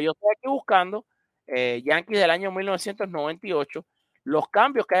 Pero yo estoy aquí buscando Yankees del año 1998, los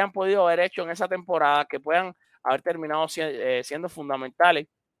cambios que hayan podido haber hecho en esa temporada, que puedan haber terminado siendo fundamentales.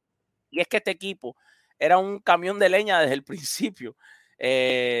 Y es que este equipo era un camión de leña desde el principio.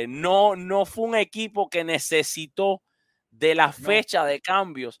 No fue un equipo que necesitó de la fecha de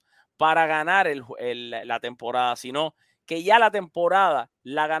cambios para ganar la temporada, sino que ya la temporada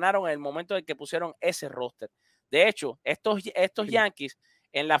la ganaron en el momento en que pusieron ese roster. De hecho, estos Yankees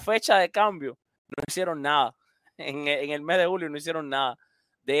en la fecha de cambio no hicieron nada. En el mes de julio no hicieron nada.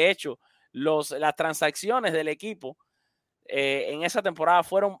 De hecho, las transacciones del equipo en esa temporada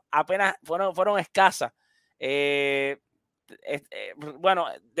fueron escasas. bueno,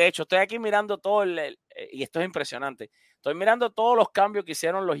 de hecho, estoy aquí mirando todo y esto es impresionante. Estoy mirando todos los cambios que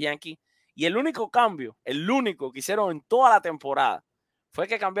hicieron los Yankees y el único que hicieron en toda la temporada fue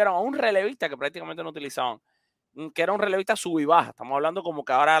que cambiaron a un relevista que prácticamente no utilizaban, que era un relevista sub y baja. Estamos hablando como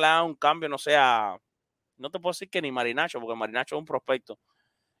que ahora le dan un cambio, no te puedo decir que ni Marinacho, porque Marinacho es un prospecto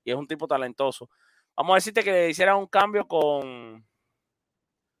y es un tipo talentoso. Vamos a decirte que le hicieran un cambio con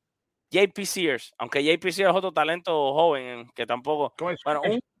JP Sears, aunque JP Sears es otro talento joven que tampoco. Con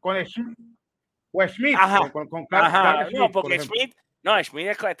Smith, Ajá, con Clark Smith, no, porque Smith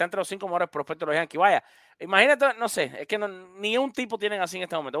está entre los 5 mejores prospectos de los Yankees. Vaya, imagínate, no sé, es que ni un tipo tienen así en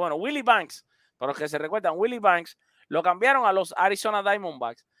este momento. Bueno, Willie Banks, para los que se recuerdan, Willie Banks lo cambiaron a los Arizona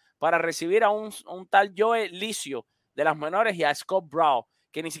Diamondbacks para recibir a un tal Joe Licio de las menores y a Scott Brown,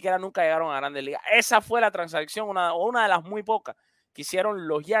 que ni siquiera nunca llegaron a Grandes Ligas. Esa fue la transacción, una de las muy pocas que hicieron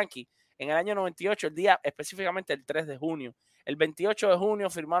los Yankees en el año 98, el día específicamente el 3 de junio. El 28 de junio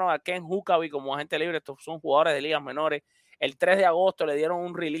firmaron a Ken Huckabee como agente libre. Estos son jugadores de ligas menores. El 3 de agosto le dieron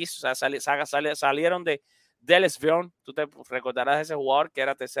un release, o sea, salieron de Dallas Bjorn. Tú te recordarás de ese jugador que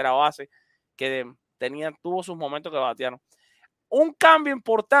era tercera base, que tuvo sus momentos que batearon. Un cambio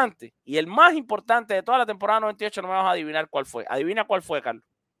importante, y el más importante de toda la temporada 98, no me vas a adivinar cuál fue. Adivina cuál fue, Carlos.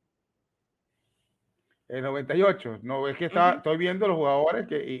 El 98. No, es que estoy viendo los jugadores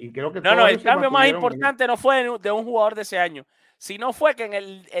y creo que No, el cambio más importante no fue de un jugador de ese año, sino fue que en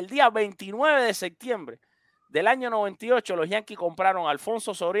el día 29 de septiembre del año 98 los Yankees compraron a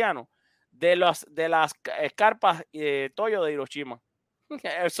Alfonso Soriano de las carpas Toyo de Hiroshima.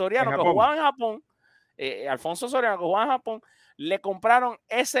 El Soriano que jugaba en Japón, Alfonso Soriano que jugaba en Japón, le compraron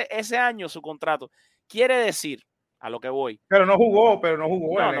ese año su contrato. Quiere decir, a lo que voy. Pero no jugó. No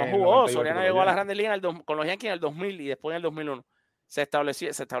jugó. Soriano llegó a las Grandes Ligas con los Yankees en el 2000 y después en el 2001. Se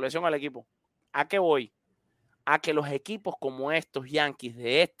estableció en el equipo. ¿A qué voy? A que los equipos como estos Yankees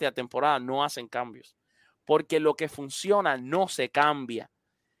de esta temporada no hacen cambios. Porque lo que funciona no se cambia.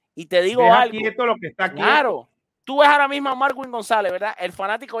 Y te digo algo. Quieto lo que está claro. Quieto. Tú ves ahora mismo a Marwin González, ¿verdad? El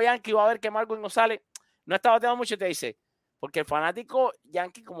fanático Yankee va a ver que Marwin González no está bateando mucho y te dice, porque el fanático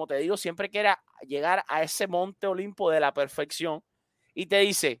Yankee, como te digo, siempre quiere llegar a ese monte Olimpo de la perfección y te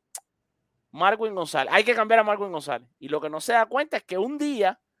dice, Marwin González, hay que cambiar a Marwin González. Y lo que no se da cuenta es que un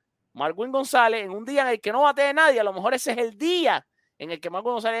día, Marwin González, en un día en el que no batee nadie, a lo mejor ese es el día en el que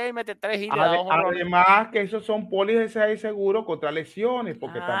Marwin González mete 3 hits. Además que esos son pólizas de seguro contra lesiones,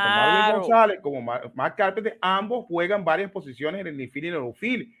 porque tanto Marwin González como Mark Carpenter, ambos juegan varias posiciones en el infield y en el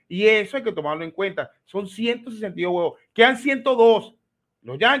outfield, y eso hay que tomarlo en cuenta. Son 162 juegos, quedan 102.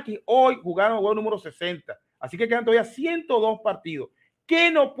 Los Yankees hoy jugaron el juego número 60, así que quedan todavía 102 partidos. ¿Qué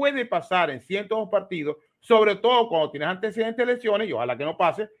no puede pasar en 102 partidos? Sobre todo cuando tienes antecedentes de lesiones, y ojalá que no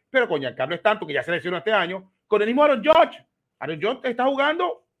pase, pero con Giancarlo Stanton, que ya se lesionó este año, con el mismo Aaron Judge. Aaron Judge está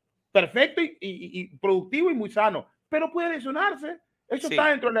jugando perfecto y productivo y muy sano, pero puede lesionarse. Eso está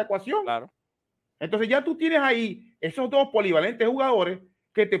dentro de la ecuación. Claro. Entonces ya tú tienes ahí esos dos polivalentes jugadores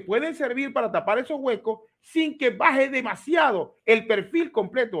que te pueden servir para tapar esos huecos sin que baje demasiado el perfil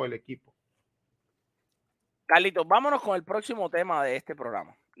completo del equipo. Carlitos, vámonos con el próximo tema de este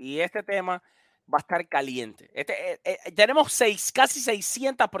programa. Y este tema va a estar caliente. Tenemos casi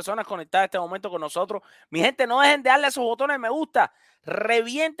 600 personas conectadas en este momento con nosotros. Mi gente, no dejen de darle a esos botones de me gusta.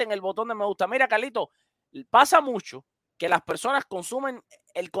 Revienten el botón de me gusta. Mira, Carlitos, pasa mucho que las personas consumen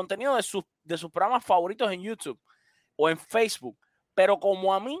el contenido de sus programas favoritos en YouTube o en Facebook, pero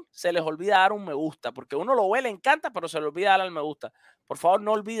como a mí se les olvida dar un me gusta, porque uno lo ve, le encanta, pero se le olvida dar al me gusta. Por favor,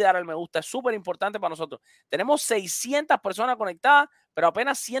 no olvide dar al me gusta, es súper importante para nosotros. Tenemos 600 personas conectadas, pero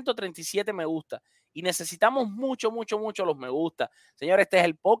apenas 137 me gusta. Y necesitamos mucho los me gusta. Señores, este es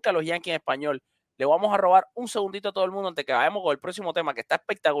el podcast Los Yankees en Español. Le vamos a robar un segundito a todo el mundo antes que vayamos con el próximo tema, que está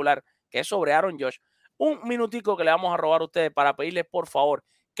espectacular, que es sobre Aaron Judge. Un minutico que le vamos a robar a ustedes para pedirles, por favor,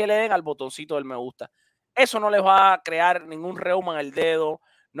 que le den al botoncito del me gusta. Eso no les va a crear ningún reuma en el dedo,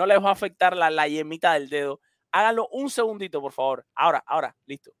 no les va a afectar la yemita del dedo. Háganlo un segundito, por favor. Ahora,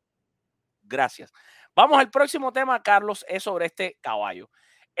 listo. Gracias. Vamos al próximo tema, Carlos, es sobre este caballo.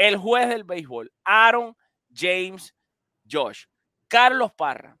 El juez del béisbol, Aaron James Judge. Carlos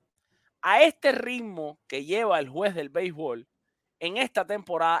Parra, a este ritmo que lleva el juez del béisbol en esta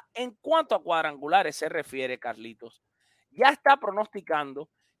temporada, en cuanto a cuadrangulares se refiere, Carlitos, ya está pronosticando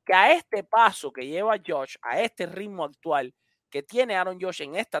que a este paso que lleva Judge, a este ritmo actual que tiene Aaron Judge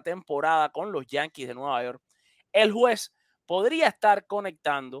en esta temporada con los Yankees de Nueva York, el juez podría estar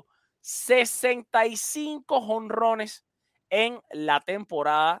conectando 65 jonrones en la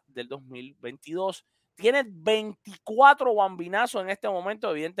temporada del 2022. Tiene 24 bambinazos en este momento,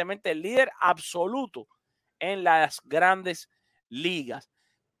 evidentemente el líder absoluto en las grandes ligas.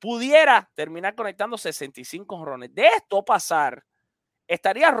 Pudiera terminar conectando 65 jonrones. De esto pasar,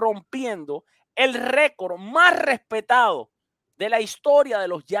 estaría rompiendo el récord más respetado de la historia de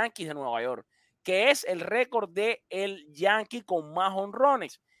los Yankees de Nueva York, que es el récord de el Yankee con más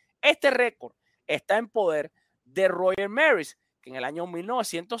jonrones. Este récord está en poder de Roger Maris, que en el año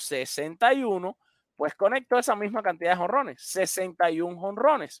 1961 pues conectó esa misma cantidad de jonrones, 61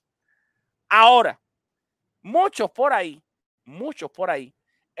 jonrones. Ahora, muchos por ahí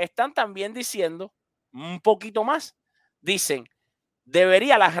están también diciendo un poquito más. Dicen,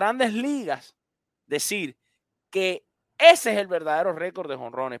 debería las grandes ligas decir que ese es el verdadero récord de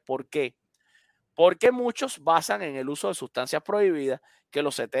jonrones. ¿Por qué? Porque muchos basan en el uso de sustancias prohibidas, que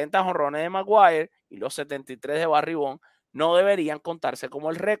los 70 jonrones de Maguire y los 73 de Barry Bonds no deberían contarse como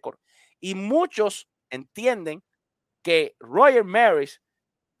el récord. Y muchos entienden que Roger Maris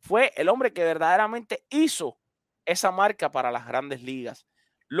fue el hombre que verdaderamente hizo esa marca para las grandes ligas.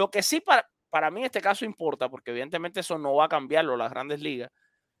 Lo que sí para mí en este caso importa, porque evidentemente eso no va a cambiarlo las grandes ligas.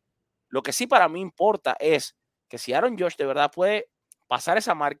 Lo que sí para mí importa es que si Aaron Judge de verdad puede pasar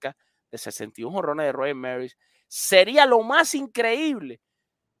esa marca de 61 jonrones de Roger Maris, sería lo más increíble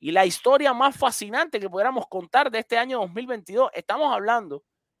y la historia más fascinante que pudiéramos contar de este año 2022. Estamos hablando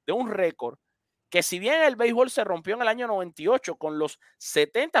de un récord que, si bien el béisbol se rompió en el año 98 con los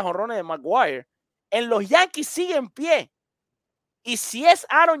 70 jonrones de Maguire, en los Yankees sigue en pie. Y si es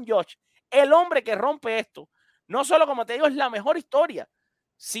Aaron Judge el hombre que rompe esto, no solo, como te digo, es la mejor historia,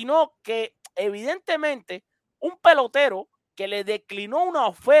 sino que evidentemente un pelotero que le declinó una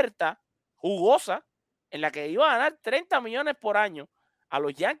oferta jugosa en la que iba a ganar 30 millones por año a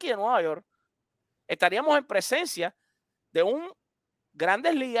los Yankees de Nueva York, estaríamos en presencia de un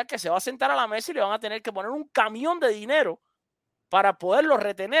Grandes Ligas que se va a sentar a la mesa y le van a tener que poner un camión de dinero para poderlo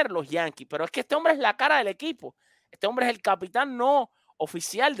retener los Yankees. Pero es que este hombre es la cara del equipo. Este hombre es el capitán no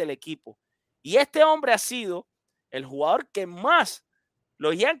oficial del equipo. Y este hombre ha sido el jugador que más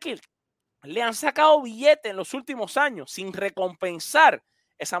los Yankees le han sacado billete en los últimos años sin recompensar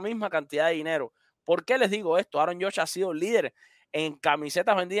esa misma cantidad de dinero. ¿Por qué les digo esto? Aaron Judge ha sido líder en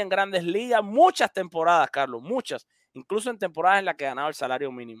camisetas vendidas en Grandes Ligas muchas temporadas, Carlos, muchas, incluso en temporadas en las que ganaba el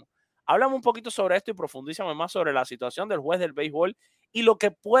salario mínimo. Háblame un poquito sobre esto y profundízame más sobre la situación del juez del béisbol y lo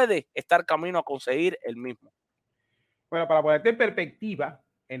que puede estar camino a conseguir el mismo. Bueno, para ponerte en perspectiva,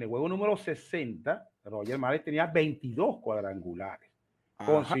 en el juego número 60, Roger Maris tenía 22 cuadrangulares.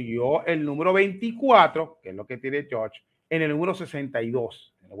 Ajá. Consiguió el número 24, que es lo que tiene Judge, en el número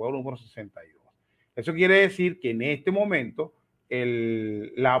 62, en el juego número 62. Eso quiere decir que en este momento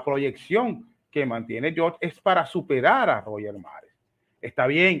la proyección que mantiene Judge es para superar a Roger Maris. Está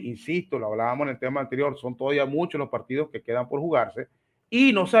bien, insisto, lo hablábamos en el tema anterior, son todavía muchos los partidos que quedan por jugarse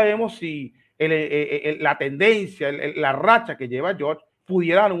y no sabemos si la tendencia, la racha que lleva Judge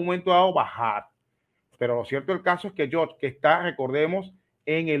pudiera en un momento dado bajar. Pero lo cierto del caso es que Judge, que está, recordemos,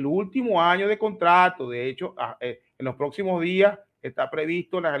 en el último año de contrato, de hecho, en los próximos días está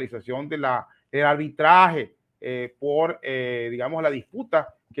previsto la realización del arbitraje por, digamos, la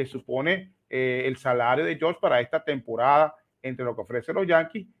disputa que supone el salario de Judge para esta temporada entre lo que ofrecen los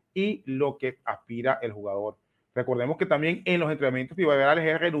Yankees y lo que aspira el jugador. Recordemos que también en los entrenamientos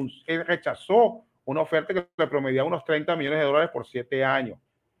primaverales él rechazó una oferta que le promediaba unos $30 millones por 7 años.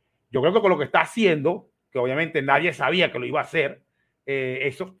 Yo creo que con lo que está haciendo, que obviamente nadie sabía que lo iba a hacer,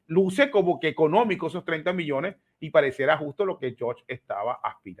 eso luce como que económico esos 30 millones y pareciera justo lo que Judge estaba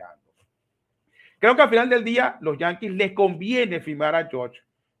aspirando. Creo que al final del día los Yankees les conviene firmar a Judge,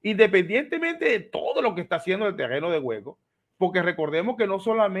 independientemente de todo lo que está haciendo en el terreno de juego, porque recordemos que no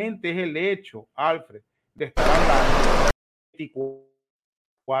solamente es el hecho, Alfred, de estar hablando de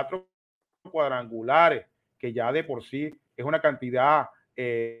 24 cuadrangulares, que ya de por sí es una cantidad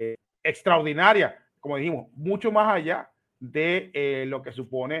extraordinaria, como dijimos, mucho más allá de lo que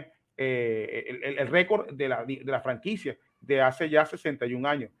supone el récord de la franquicia de hace ya 61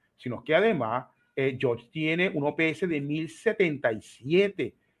 años, sino que además Judge tiene un OPS de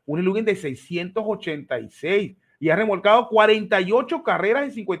 1077, un slugging de 686 y ha remolcado 48 carreras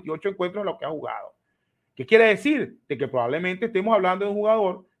en 58 encuentros en los que ha jugado. ¿Qué quiere decir? De que probablemente estemos hablando de un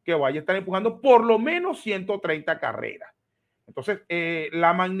jugador que vaya a estar empujando por lo menos 130 carreras. Entonces,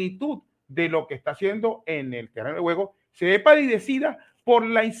 la magnitud de lo que está haciendo en el terreno de juego se ve palidecida por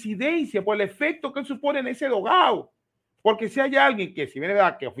la incidencia, por el efecto que supone en ese dogado. Porque si hay alguien que, si bien es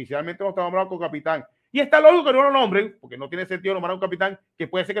verdad que oficialmente no está nombrado como capitán, y está lógico que no lo nombren, porque no tiene sentido nombrar a un capitán que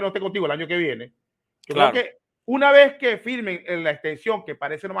puede ser que no esté contigo el año que viene. Yo creo que una vez que firmen la extensión, que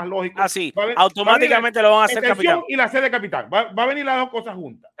parece lo más lógico, automáticamente lo van a hacer capitán. Y la sede de capitán. Va a venir las dos cosas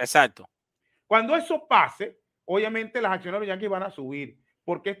juntas. Exacto. Cuando eso pase, obviamente las acciones de los Yankees van a subir,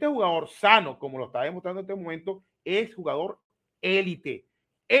 porque este jugador sano, como lo está demostrando en este momento, es jugador élite.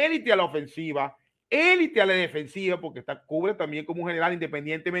 Élite a la ofensiva, élite a la defensiva, porque cubre también como un general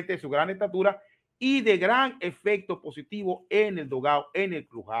independientemente de su gran estatura y de gran efecto positivo en el dugout, en el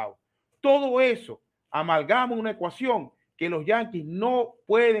clubhouse. Todo eso amalgama una ecuación que los Yankees no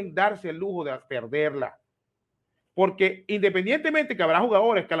pueden darse el lujo de perderla. Porque independientemente que habrá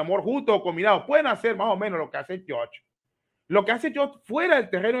jugadores que a lo mejor juntos o combinados pueden hacer más o menos lo que hace George, lo que hace George fuera del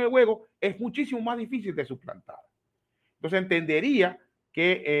terreno de juego es muchísimo más difícil de suplantar. Entonces entendería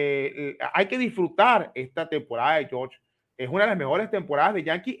que hay que disfrutar esta temporada de George. Es una de las mejores temporadas de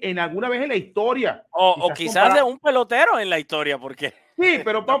Yankees en alguna vez en la historia. O quizás de un pelotero en la historia, porque... Sí,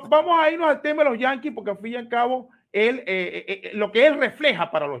 pero vamos a irnos al tema de los Yankees, porque al fin y al cabo, lo que él refleja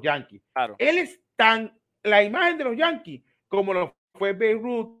para los Yankees. Claro. Él es tan la imagen de los Yankees, como lo fue Babe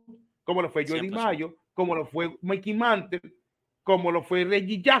Ruth, como lo fue Joey DiMaggio, como lo fue Mickey Mantle, como lo fue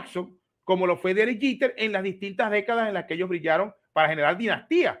Reggie Jackson, como lo fue Derek Jeter en las distintas décadas en las que ellos brillaron para generar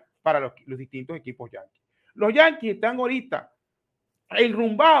dinastía para los distintos equipos Yankees. Los Yankees están ahorita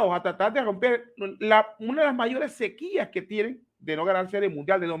enrumbados a tratar de romper una de las mayores sequías que tienen de no ganar Serie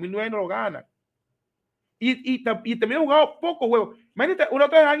Mundial. De 2009 no lo ganan. Y también han jugado pocos juegos. Imagínate, una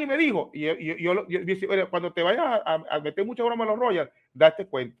otra vez alguien me dijo, yo cuando te vayas a meter mucha broma a los Royals, date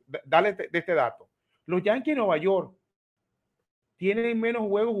cuenta, dale de este dato. Los Yankees de Nueva York tienen menos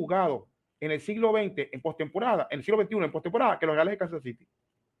juegos jugados en el siglo XX en postemporada, en el siglo XXI en postemporada, que los Reales de Kansas City.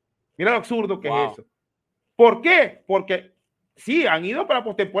 Mira lo absurdo que es eso. ¿Por qué? Porque sí, han ido para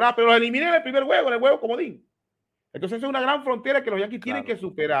postemporada, pero los eliminan en el primer juego, en el juego comodín. Entonces es una gran frontera que los Yankees tienen que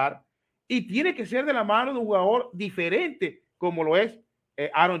superar. Y tiene que ser de la mano de un jugador diferente, como lo es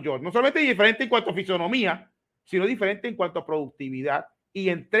Aaron George. No solamente diferente en cuanto a fisonomía, sino diferente en cuanto a productividad y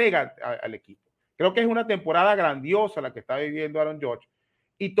entrega al equipo. Creo que es una temporada grandiosa la que está viviendo Aaron George.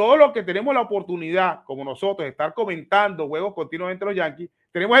 Y todos los que tenemos la oportunidad, como nosotros, de estar comentando juegos continuamente los Yankees,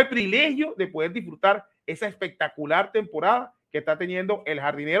 tenemos el privilegio de poder disfrutar esa espectacular temporada que está teniendo el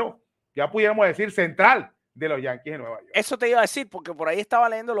jardinero, ya pudiéramos decir, central de los Yankees de Nueva York. Eso te iba a decir, porque por ahí estaba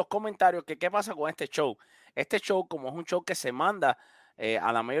leyendo los comentarios que qué pasa con este show. Este show, como es un show que se manda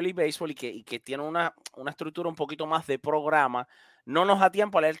a la Major League Baseball y que tiene una estructura un poquito más de programa, no nos da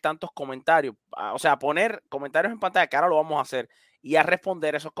tiempo a leer tantos comentarios. O sea, a poner comentarios en pantalla, que ahora lo vamos a hacer, y a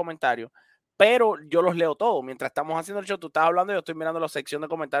responder esos comentarios. Pero yo los leo todos. Mientras estamos haciendo el show, tú estás hablando y yo estoy mirando la sección de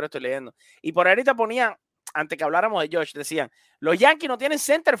comentarios, estoy leyendo. Y por ahorita ponían, antes que habláramos de Josh, decían, los Yankees no tienen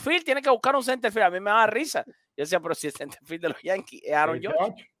center field, tienen que buscar un center field. A mí me da risa. Yo decía, pero si el center field de los Yankees es Aaron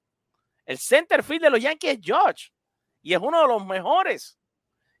Judge. El center field de los Yankees es Judge. Y es uno de los mejores.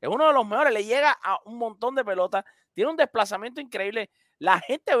 Es uno de los mejores. Le llega a un montón de pelotas. Tiene un desplazamiento increíble. La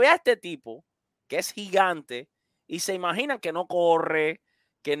gente ve a este tipo, que es gigante, y se imaginan que no corre,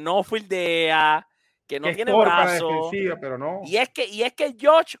 que no fildea, que no tiene brazo. Pero no. Y es que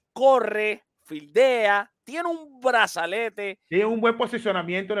Judge corre, fildea, tiene un brazalete. Tiene un buen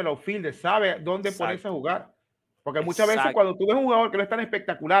posicionamiento en el outfield, sabe dónde ponerse a jugar. Porque muchas veces cuando tú ves un jugador que no es tan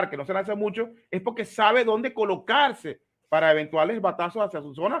espectacular, que no se lanza mucho, es porque sabe dónde colocarse para eventuales batazos hacia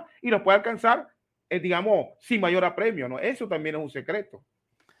su zona y los puede alcanzar, digamos, sin mayor apremio, ¿no? Eso también es un secreto.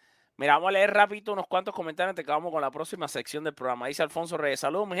 Mira, vamos a leer rápido unos cuantos comentarios antes que vamos con la próxima sección del programa. Dice Alfonso Reyes,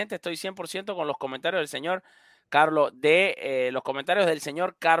 saludos mi gente, estoy 100% con los comentarios del señor Carlos, los comentarios del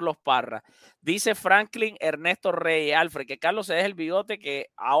señor Carlos Parra. Dice Franklin Ernesto Reyes, Alfred, que Carlos se deje el bigote,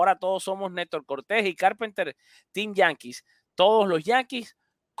 que ahora todos somos Néstor Cortés y Carpenter, Team Yankees. Todos los Yankees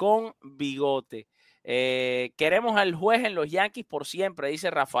con bigote. Queremos al juez en los Yankees por siempre,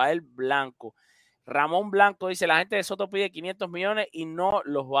 dice Rafael Blanco. Ramón Blanco dice, la gente de Soto pide 500 millones y no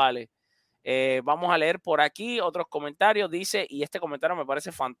los vale. Vamos a leer por aquí otros comentarios. Dice, y este comentario me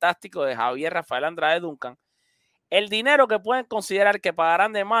parece fantástico, de Javier Rafael Andrade Duncan. El dinero que pueden considerar que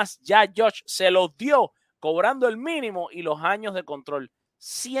pagarán de más, ya Josh se los dio cobrando el mínimo y los años de control.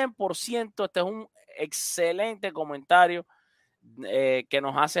 100%, este es un excelente comentario que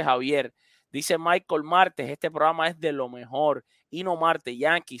nos hace Javier. Dice Michael Martes, este programa es de lo mejor. Hino Marte,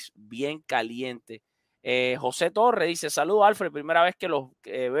 Yankees, bien caliente. José Torres dice, saludos Alfred, primera vez que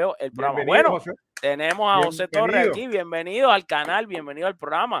veo el programa. Bienvenido, bueno, José. Tenemos a José Torres aquí, bienvenido al canal, bienvenido al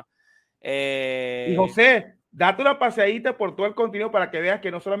programa. Y José, date una paseadita por todo el contenido para que veas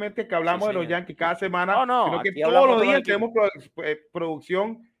que no solamente que hablamos de los Yankees cada semana, sino que todos los días tenemos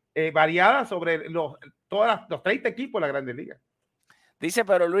producción variada sobre los 30 equipos de la Grandes Ligas. Dice,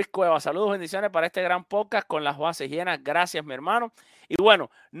 pero Luis Cueva, saludos, bendiciones para este gran podcast con las bases llenas. Gracias, mi hermano. Y bueno,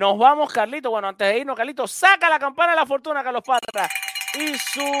 nos vamos, Carlito. Bueno, antes de irnos, Carlito, saca la campana de la fortuna, Carlos Parra. Y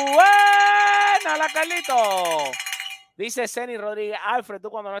suena la Carlito. Dice Ceni Rodríguez, Alfred, tú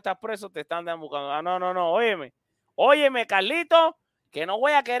cuando no estás preso te están buscando. Ah, no, óyeme, Carlito, que no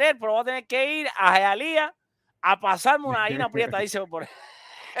voy a querer, pero voy a tener que ir a Hialeah a pasarme una gallina prieta, dice por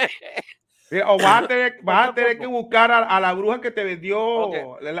O vas a tener que buscar a la bruja que te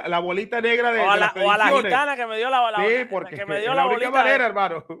vendió la bolita negra de las predicciones. O a la gitana que me dio sí, porque que me dio es la única bolita manera,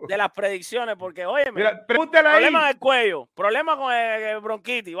 hermano. de las predicciones, porque óyeme, mira, pregúntale ahí. Problema en el cuello, problema con el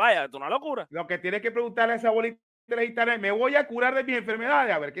bronquitis, vaya, es una locura. Lo que tienes que preguntarle a esa bolita de la gitana es, me voy a curar de mis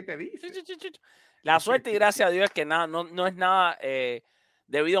enfermedades, a ver qué te dice. La suerte y gracias a Dios es que nada, no es nada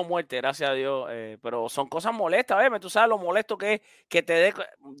debido a muerte, gracias a Dios, pero son cosas molestas, tú sabes lo molesto que es que te dé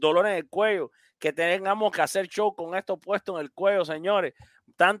dolor en el cuello, que tengamos que hacer show con esto puesto en el cuello, señores,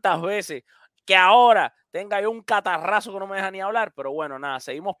 tantas veces, que ahora tenga yo un catarrazo que no me deja ni hablar, pero bueno, nada,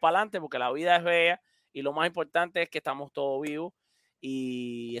 seguimos para adelante porque la vida es bella y lo más importante es que estamos todos vivos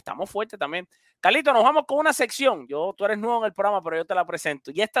y estamos fuertes también. Carlito, nos vamos con una sección. Tú eres nuevo en el programa, pero yo te la presento.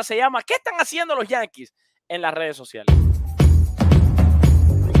 Y esta se llama ¿Qué están haciendo los Yankees en las redes sociales?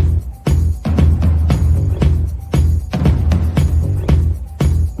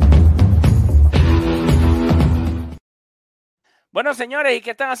 Bueno, señores, ¿y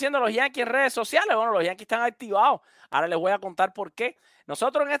qué están haciendo los Yankees en redes sociales? Bueno, los Yankees están activados. Ahora les voy a contar por qué.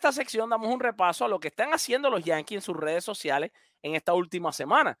 Nosotros en esta sección damos un repaso a lo que están haciendo los Yankees en sus redes sociales en esta última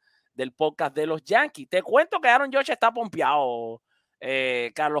semana del podcast de los Yankees. Te cuento que Aaron Judge está pompeado,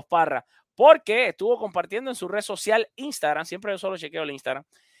 Carlos Parra, porque estuvo compartiendo en su red social Instagram, siempre yo solo chequeo el Instagram,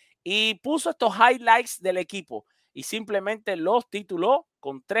 y puso estos highlights del equipo y simplemente los tituló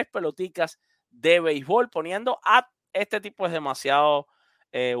con 3 peloticas de béisbol, poniendo a este tipo es demasiado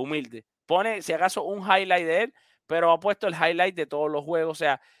humilde. Pone, si acaso, un highlight de él, pero ha puesto el highlight de todos los juegos, o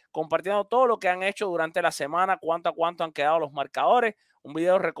sea, compartiendo todo lo que han hecho durante la semana, cuánto a cuánto han quedado los marcadores, un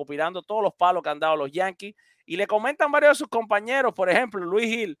video recopilando todos los palos que han dado los Yankees, y le comentan varios de sus compañeros, por ejemplo, Luis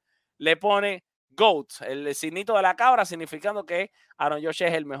Gil le pone GOAT, el signito de la cabra, significando que Aaron Judge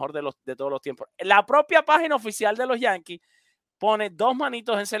es el mejor de todos los tiempos. La propia página oficial de los Yankees pone 2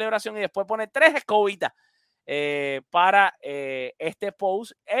 manitos en celebración y después pone 3 escobitas para este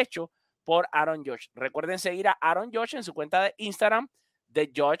post hecho por Aaron Judge. Recuerden seguir a Aaron Judge en su cuenta de Instagram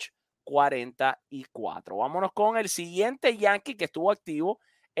de Judge44. Vámonos con el siguiente Yankee que estuvo activo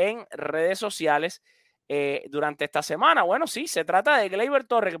en redes sociales durante esta semana. Bueno, sí, se trata de Gleyber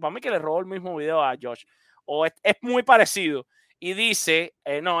Torres, que para mí que le robó el mismo video a Judge, o es muy parecido, y dice,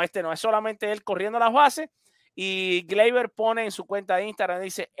 no, este no, es solamente él corriendo las bases, y Gleyber pone en su cuenta de Instagram,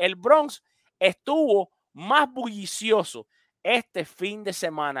 dice, el Bronx estuvo más bullicioso este fin de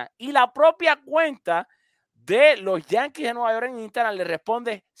semana, y la propia cuenta de los Yankees de Nueva York en Instagram le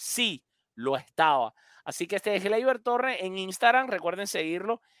responde, sí, lo estaba. Así que este es Gleyber Torres en Instagram, recuerden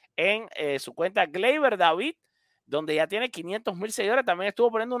seguirlo en su cuenta Gleyber David, donde ya tiene 500,000 seguidores. También estuvo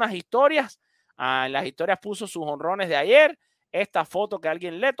poniendo unas historias, en las historias puso sus honrones de ayer, esta foto que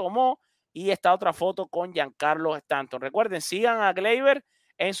alguien le tomó y esta otra foto con Giancarlo Stanton. Recuerden, sigan a Gleyber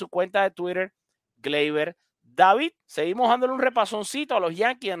en su cuenta de Twitter, Gleyber David. Seguimos dándole un repasoncito a los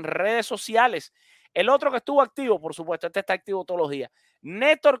Yankees en redes sociales. El otro que estuvo activo, por supuesto, este está activo todos los días,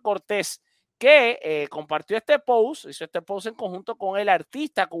 Néstor Cortés, que compartió este post, hizo este post en conjunto con el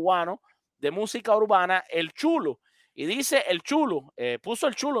artista cubano de música urbana, El Chulo. Y dice El Chulo, puso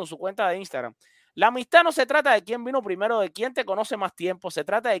El Chulo en su cuenta de Instagram. La amistad no se trata de quién vino primero, de quién te conoce más tiempo, se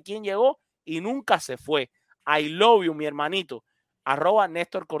trata de quién llegó y nunca se fue. I love you, mi hermanito. @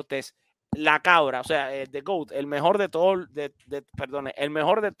 Néstor Cortés. La cabra, o sea, The GOAT, el mejor de todos, el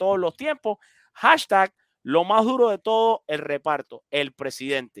mejor de todos los tiempos. Hashtag lo más duro de todo, el reparto, el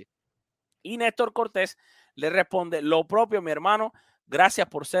presidente. Y Néstor Cortés le responde, lo propio, mi hermano, gracias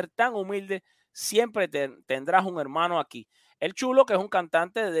por ser tan humilde, siempre tendrás un hermano aquí. El Chulo, que es un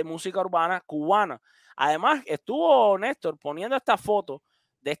cantante de música urbana cubana. Además, estuvo Néstor poniendo esta foto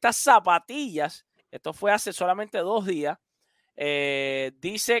de estas zapatillas, esto fue hace solamente 2 días,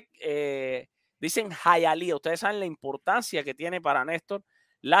 dicen Hialeah. Ustedes saben la importancia que tiene para Néstor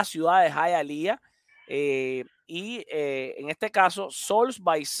la ciudad de Hialeah. Y en este caso, Souls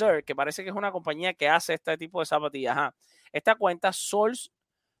by Sir, que parece que es una compañía que hace este tipo de zapatillas. Ajá. Esta cuenta, Souls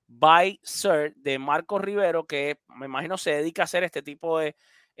by Sir, de Marco Rivero, que me imagino se dedica a hacer este tipo de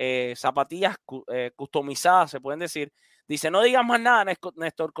zapatillas customizadas, se pueden decir. Dice, no digas más nada,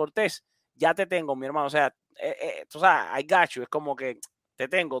 Néstor Cortés, ya te tengo, mi hermano. O sea, tú sabes, I got you, es como que te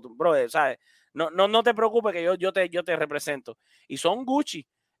tengo, brother, ¿sabes? No te preocupes que yo te represento. Y son Gucci.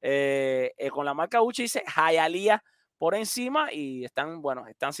 Con la marca Gucci dice Hialeah por encima y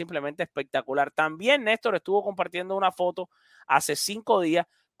están simplemente espectacular. También Néstor estuvo compartiendo una foto hace 5 días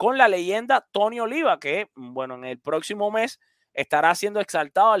con la leyenda Tony Oliva, que, bueno, en el próximo mes estará siendo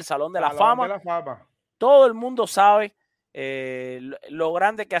exaltado al Salón de la Fama. Todo el mundo sabe lo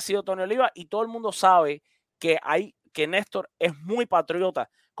grande que ha sido Tony Oliva y todo el mundo sabe que Néstor es muy patriota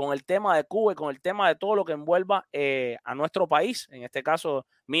con el tema de Cuba y con el tema de todo lo que envuelva a nuestro país, en este caso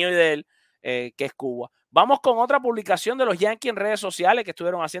mío y de él, que es Cuba. Vamos con otra publicación de los Yankees en redes sociales que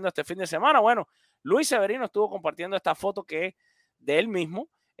estuvieron haciendo este fin de semana. Bueno, Luis Severino estuvo compartiendo esta foto que es de él mismo,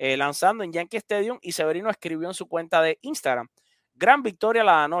 lanzando en Yankee Stadium, y Severino escribió en su cuenta de Instagram: gran victoria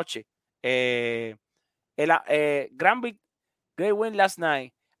la noche, great win last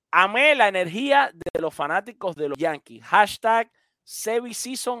night. Amé la energía de los fanáticos de los Yankees. Hashtag Sevi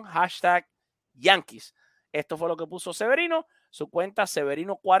Season, hashtag Yankees. Esto fue lo que puso Severino, su cuenta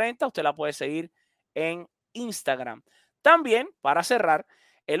Severino40. Usted la puede seguir en Instagram. También, para cerrar,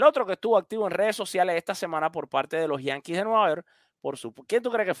 el otro que estuvo activo en redes sociales esta semana por parte de los Yankees de Nueva York, ¿quién tú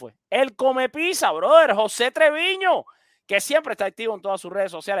crees que fue? El come pizza, brother, José Treviño, que siempre está activo en todas sus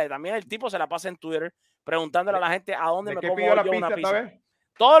redes sociales. También el tipo se la pasa en Twitter preguntándole a la gente a dónde me como yo una pizza.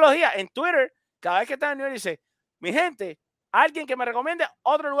 Todos los días en Twitter, cada vez que está en New York, dice: mi gente, alguien que me recomiende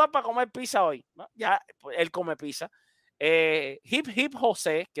otro lugar para comer pizza hoy. ¿No? Ya, pues, él come pizza. Hip Hip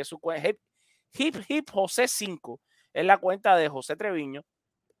José, que es su cuenta, Hip José 5, es la cuenta de José Treviño.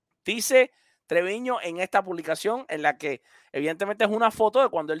 Dice Treviño en esta publicación, en la que evidentemente es una foto de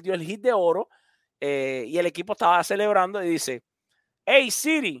cuando él dio el hit de oro y el equipo estaba celebrando, y dice: hey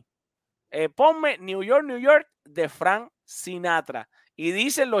Siri, ponme New York de Frank Sinatra. Y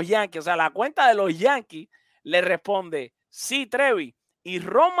dicen los Yankees, o sea, la cuenta de los Yankees le responde: sí, Trevi. Y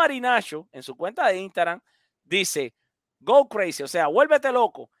Ron Marinacho, en su cuenta de Instagram, dice: go crazy, o sea, vuélvete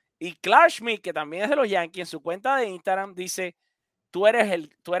loco. Y Clark Schmidt, que también es de los Yankees, en su cuenta de Instagram, dice: tú eres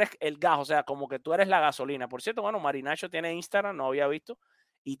el gas, o sea, como que tú eres la gasolina. Por cierto, bueno, Marinacho tiene Instagram, no había visto,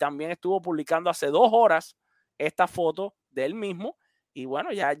 y también estuvo publicando hace 2 horas esta foto de él mismo. Y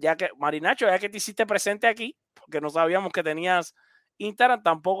bueno, ya que, Marinacho, ya que te hiciste presente aquí, porque no sabíamos que tenías Instagram,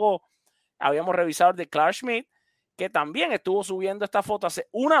 tampoco habíamos revisado el de Clark Schmidt, que también estuvo subiendo esta foto hace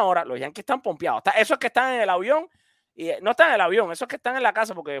 1 hora. Los Yankees están pompeados. Esos que están en el avión, y no están en el avión, esos que están en la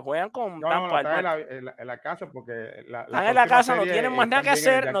casa porque juegan con Tampa. No, están en la casa porque están en la casa, no tienen más nada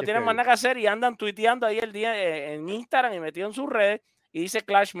que hacer, y andan tuiteando ahí el día en Instagram y metido en sus redes. Y dice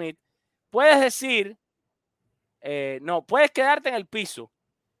Clark Schmidt: puedes decir, no, puedes quedarte en el piso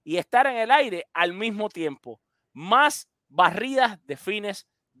y estar en el aire al mismo tiempo. Más barridas de fines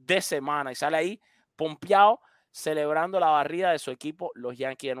de semana. Y sale ahí pompeado celebrando la barrida de su equipo, los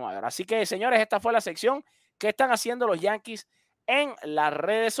Yankees de Nueva York. Así que, señores, esta fue la sección que están haciendo los Yankees en las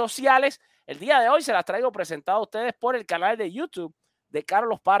redes sociales. El día de hoy se las traigo presentado a ustedes por el canal de YouTube de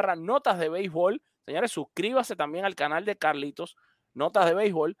Carlos Parra, Notas de Béisbol. Señores, suscríbase también al canal de Carlitos, Notas de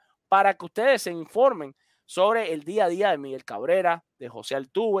Béisbol, para que ustedes se informen sobre el día a día de Miguel Cabrera, de José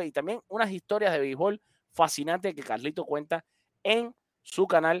Altuve, y también unas historias de béisbol fascinantes que Carlito cuenta en su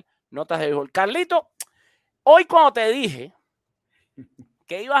canal Notas de Béisbol. Carlito, hoy cuando te dije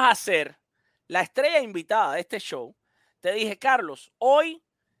que ibas a ser la estrella invitada de este show, te dije: Carlos, hoy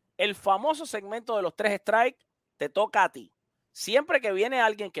el famoso segmento de los 3 strikes te toca a ti. Siempre que viene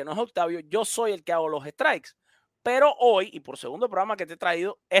alguien que no es Octavio, yo soy el que hago los strikes. Pero hoy, y por segundo programa que te he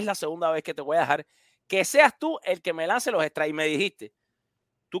traído, es la segunda vez que te voy a dejar que seas tú el que me lance los strikes. Me dijiste: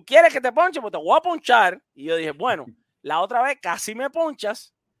 ¿tú quieres que te ponche? Pues te voy a ponchar. Y yo dije: bueno, la otra vez casi me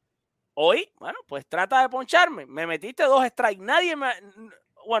ponchas. Hoy, bueno, pues trata de poncharme. Me metiste 2 strikes.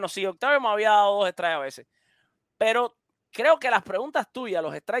 Bueno, sí, Octavio me había dado 2 strikes a veces. Pero creo que las preguntas tuyas,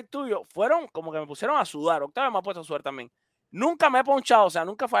 los strikes tuyos, fueron como que me pusieron a sudar. Octavio me ha puesto a sudar también. Nunca me he ponchado, o sea,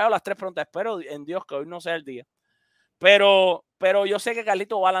 nunca he fallado las 3 preguntas. Espero en Dios que hoy no sea el día. Pero yo sé que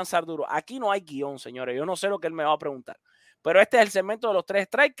Carlito va a lanzar duro. Aquí no hay guión, señores. Yo no sé lo que él me va a preguntar. Pero este es el segmento de los 3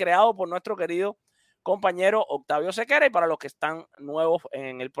 strikes creado por nuestro querido compañero Octavio Sequera. Y para los que están nuevos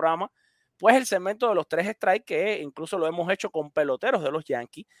en el programa, pues el segmento de los 3 strikes, que incluso lo hemos hecho con peloteros de los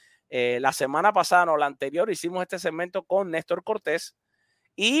Yankees. La semana pasada, no, la anterior, hicimos este segmento con Néstor Cortés.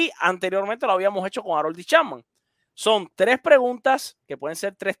 Y anteriormente lo habíamos hecho con Harold Chapman. Son 3 preguntas, que pueden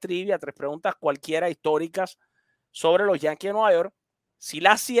ser 3 trivia, 3 preguntas cualquiera históricas sobre los Yankees de Nueva York. Si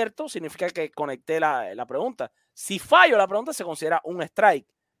la acierto, significa que conecté la pregunta. Si fallo la pregunta, se considera un strike.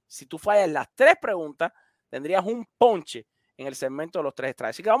 Si tú fallas las 3 preguntas, tendrías un ponche en el segmento de los 3 strikes.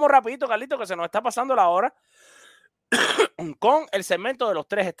 Así que vamos rapidito, Carlito, que se nos está pasando la hora con el segmento de los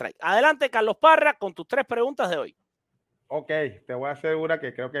 3 strikes. Adelante, Carlos Parra, con tus 3 preguntas de hoy. Ok, te voy a hacer una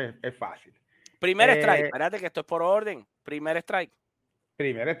que creo que es fácil. Primer strike. Espérate que esto es por orden. Primer strike.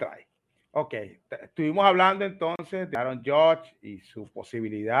 Primer strike. Ok. Estuvimos hablando entonces de Aaron Judge y su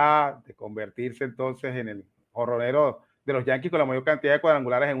posibilidad de convertirse entonces en el jonronero de los Yankees con la mayor cantidad de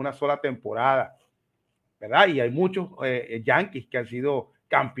cuadrangulares en una sola temporada, ¿verdad? Y hay muchos Yankees que han sido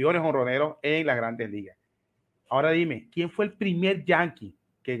campeones jonroneros en las grandes ligas. Ahora dime, ¿quién fue el primer Yankee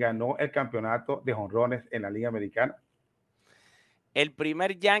que ganó el campeonato de jonrones en la Liga Americana? El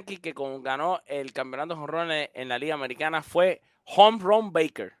primer Yankee que ganó el campeonato de jonrones en la Liga Americana fue Home Run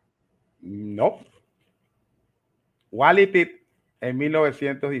Baker. No. Wally Pitt en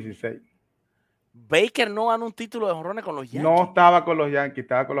 1916. Baker no ganó un título de jonrones con los Yankees. No estaba con los Yankees,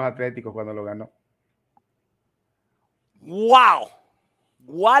 estaba con los Atléticos cuando lo ganó. ¡Wow!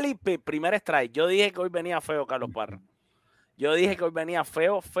 Wally Pitt, primer strike. Yo dije que hoy venía feo Carlos Parra. Yo dije que hoy venía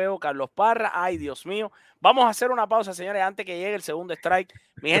feo Carlos Parra. Ay, Dios mío. Vamos a hacer una pausa, señores, antes que llegue el segundo strike.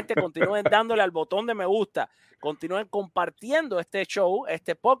 Mi gente, continúen dándole al botón de me gusta. Continúen compartiendo este show,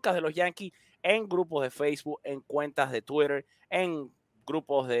 este podcast de los Yankees en grupos de Facebook, en cuentas de Twitter, en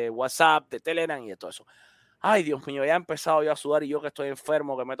grupos de WhatsApp, de Telegram y de todo eso. Ay, Dios mío, ya he empezado yo a sudar y yo que estoy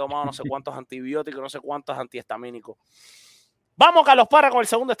enfermo, que me he tomado no sé cuántos antibióticos, no sé cuántos antihistamínicos. Vamos, Carlos Parra, con el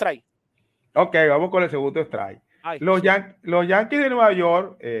segundo strike. Ok, vamos con el segundo strike. Ay, los Yankees de Nueva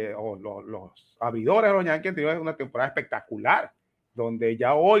York, o los abridores de los Yankees han tenido una temporada espectacular, donde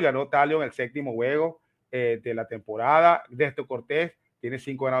ya hoy ganó Talio en el séptimo juego de la temporada. Néstor Cortés tiene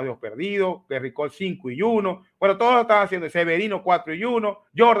 5 ganados y 2 perdidos, Gerrit Cole 5-1. Bueno, todos lo están haciendo. Severino 4-1,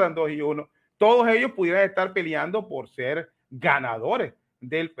 Jordan 2-1. Todos ellos pudieran estar peleando por ser ganadores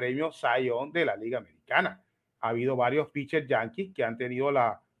del premio Cy Young de la Liga Americana. Ha habido varios pitchers Yankees que han tenido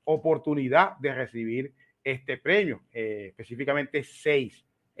la oportunidad de recibir este premio, específicamente 6.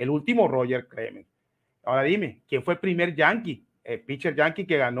 El último, Roger Clemens. Ahora dime, ¿quién fue el primer Yankee, pitcher Yankee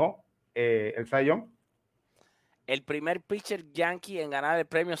que ganó el Cy Young? El primer pitcher Yankee en ganar el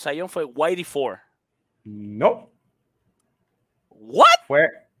premio Cy Young fue Whitey Ford. No. ¿What?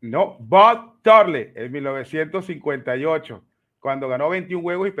 No, Bud Turley en 1958, cuando ganó 21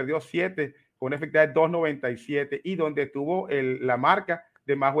 juegos y perdió 7 con una efectividad de 2.97 y donde tuvo la marca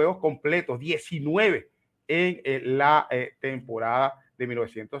de más juegos completos, 19 en la temporada de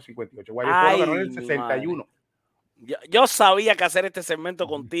 1958. Guayaquil ganó en el 61. Yo sabía que hacer este segmento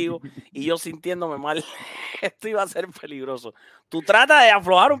contigo y yo sintiéndome mal, esto iba a ser peligroso. Tú tratas de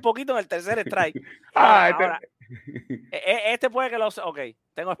aflojar un poquito en el tercer strike. Ahora, este puede que lo... Ok,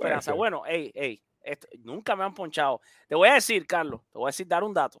 tengo esperanza. Bueno, nunca me han ponchado. Te voy a decir, Carlos, dar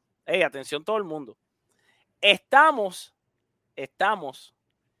un dato. Atención todo el mundo. Estamos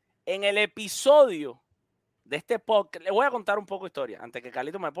en el episodio de este podcast. Le voy a contar un poco de historia antes que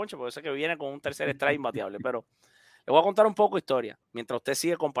Carlito me ponche, porque sé que viene con un tercer strike imbateable, pero le voy a contar un poco de historia mientras usted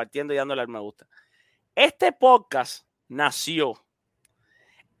sigue compartiendo y dándole al me gusta. Este podcast nació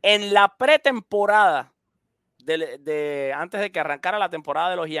en la pretemporada antes de que arrancara la temporada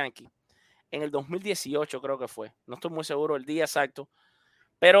de los Yankees, en el 2018 creo que fue. No estoy muy seguro el día exacto,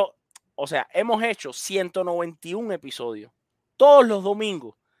 pero, o sea, hemos hecho 191 episodios. Todos los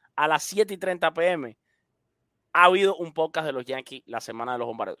domingos a las 7:30 p.m. ha habido un podcast de los Yankees la semana de los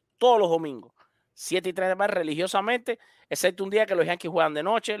bombardeos. Todos los domingos, 7:30 p.m. religiosamente, excepto un día que los Yankees juegan de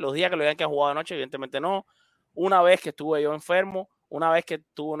noche. Los días que los Yankees han jugado de noche, evidentemente no. Una vez que estuve yo enfermo, una vez que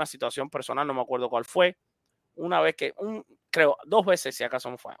tuve una situación personal, no me acuerdo cuál fue. Una vez que, creo, 2 veces si acaso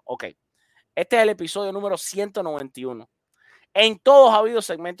no fue. Ok. Este es el episodio número 191. En todos ha habido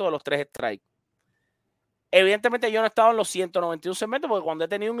segmentos de los 3 strikes. Evidentemente yo no he estado en los 191 segmentos porque cuando he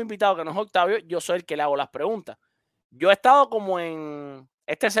tenido un invitado que no es Octavio, yo soy el que le hago las preguntas. Yo he estado como en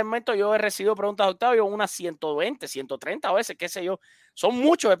este segmento, yo he recibido preguntas de Octavio unas 120, 130 veces, qué sé yo. Son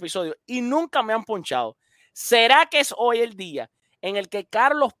muchos episodios y nunca me han ponchado. ¿Será que es hoy el día en el que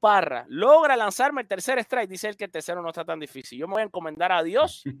Carlos Parra logra lanzarme el tercer strike? Dice él que el tercero no está tan difícil. Yo me voy a encomendar a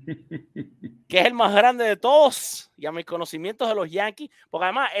Dios, que es el más grande de todos, y a mis conocimientos de los Yankees, porque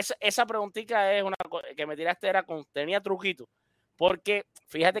además esa preguntita es una que me tiraste, tenía truquito, porque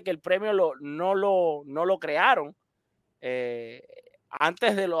fíjate que el premio no lo crearon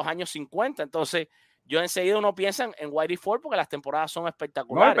antes de los años 50, entonces yo enseguida uno piensa en Whitey Ford porque las temporadas son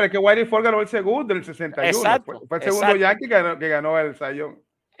espectaculares. No, pero es que Whitey Ford ganó el segundo, el 61. Exacto, fue el segundo Yankee que ganó el Cy Young.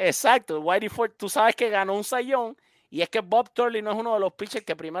 Exacto, Whitey Ford, tú sabes que ganó un Cy Young, y es que Bob Turley no es uno de los pitchers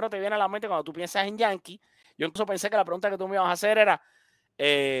que primero te viene a la mente cuando tú piensas en Yankee. Yo incluso pensé que la pregunta que tú me ibas a hacer era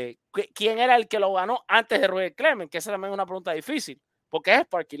 ¿quién era el que lo ganó antes de Roger Clemens? Que esa también es una pregunta difícil, porque es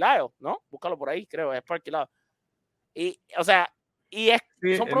Sparky Lyle, ¿no? Búscalo por ahí, creo, es Sparky Lyle. Y, o sea, Y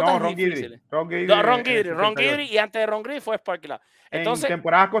son preguntas difíciles. Ron Guidry, y antes de Ron Guidry fue Sparky Lyle. Entonces, en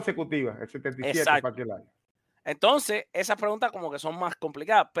temporadas consecutivas, el 77 Sparky Lyle. Entonces, esas preguntas como que son más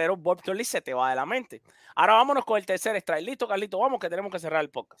complicadas, pero Bob Turley se te va de la mente. Ahora vámonos con el tercer strike. ¿Listo, Carlito? Vamos, que tenemos que cerrar el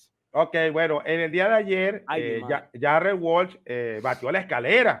podcast. Ok, bueno, en el día de ayer, Jared Walsh batió la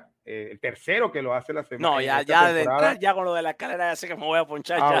escalera. El tercero que lo hace la semana. No, ya con lo de la escalera, ya sé que me voy a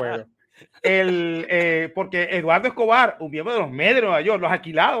ponchar. Bueno. Porque Eduardo Escobar, un miembro de los Mets de Nueva York, los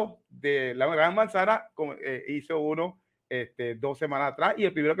alquilados de la Gran Manzana, hizo uno 2 semanas atrás, y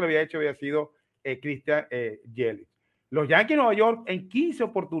el primero que lo había hecho había sido Christian Yelich. Los Yankees de Nueva York en 15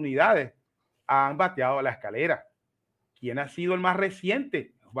 oportunidades han bateado la escalera. ¿Quién ha sido el más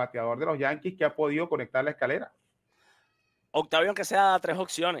reciente bateador de los Yankees que ha podido conectar la escalera? Octavio, aunque sea, da 3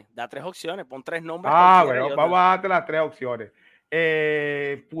 opciones. Pon 3 nombres. Bueno, vamos a darte las 3 opciones.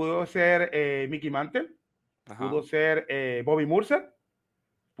 Pudo ser Mickey Mantle, pudo ser Bobby Murcer,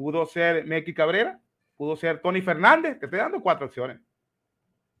 pudo ser Melky Cabrera, pudo ser Tony Fernández. Te estoy dando 4 opciones.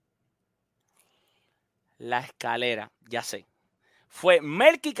 La escalera, ya sé. Fue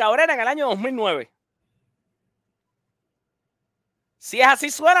Melky Cabrera en el año 2009. Si es así,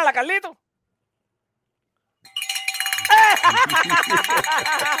 suena la Carlito.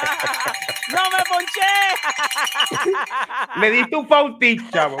 ¡No me ponché! Le diste un fautí,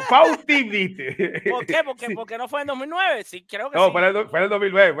 chavo. Fautí diste. ¿Por qué? Porque no fue en 2009. Sí, creo que no, sí. Fue en el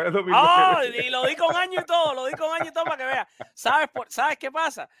 2009. Oh, y lo di con año y todo. Para que veas. ¿Sabes qué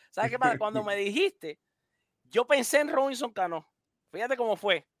pasa? Cuando me dijiste, yo pensé en Robinson Cano. Fíjate cómo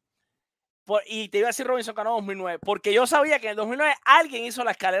fue. Y te iba a decir Robinson Cano 2009. Porque yo sabía que en el 2009 alguien hizo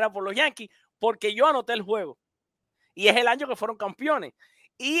la escalera por los Yankees. Porque yo anoté el juego. Y es el año que fueron campeones.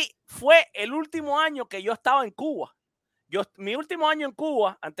 Y fue el último año que yo estaba en Cuba. Mi último año en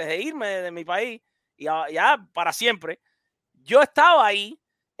Cuba, antes de irme de mi país, y ya para siempre, yo estaba ahí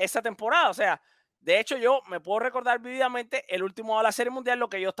esa temporada. O sea, de hecho, yo me puedo recordar vividamente el último de la Serie Mundial, lo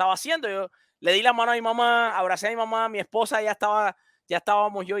que yo estaba haciendo. Yo le di la mano a mi mamá, abracé a mi mamá, mi esposa ya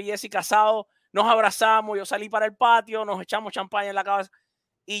estábamos yo y Jessy casados, nos abrazamos, yo salí para el patio, nos echamos champaña en la cabeza,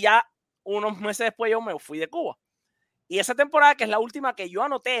 y ya unos meses después yo me fui de Cuba. Y esa temporada, que es la última que yo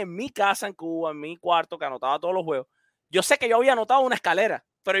anoté en mi casa en Cuba, en mi cuarto, que anotaba todos los juegos, yo sé que yo había anotado una escalera,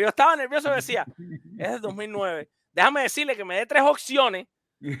 pero yo estaba nervioso y decía, es de 2009. Déjame decirle que me dé 3 opciones,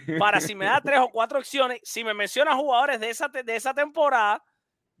 para si me da 3 o 4 opciones, si me menciona jugadores de esa temporada,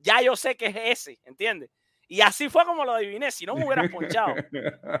 ya yo sé que es ese, ¿entiendes? Y así fue como lo adiviné, si no me hubieras ponchado,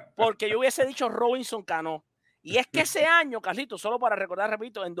 porque yo hubiese dicho Robinson Cano. Y es que ese año, Carlito, solo para recordar,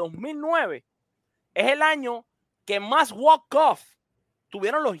 repito, en 2009, es el año que más walk-off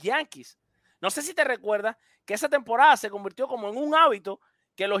tuvieron los Yankees. No sé si te recuerdas que esa temporada se convirtió como en un hábito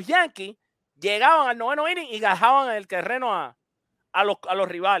que los Yankees llegaban al 9º inning y gajaban el terreno a los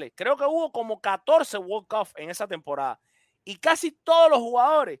rivales. Creo que hubo como 14 walk-off en esa temporada. Y casi todos los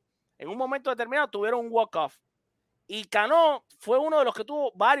jugadores en un momento determinado tuvieron un walk-off. Y Cano fue uno de los que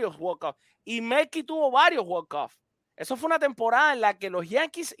tuvo varios walk-off. Y Melky tuvo varios walk-off. Eso fue una temporada en la que los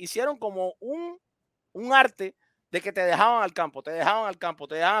Yankees hicieron como un arte de que te dejaban al campo.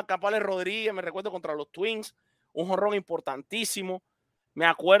 Alex Rodríguez, me recuerdo, contra los Twins, un jonrón importantísimo. Me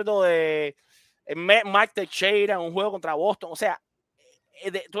acuerdo de Mike Teixeira en un juego contra Boston. O sea,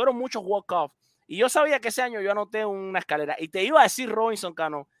 tuvieron muchos walk-off. Y yo sabía que ese año yo anoté una escalera. Y te iba a decir Robinson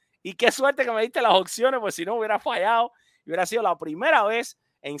Cano. Y qué suerte que me diste las opciones, pues si no hubiera fallado. Y hubiera sido la primera vez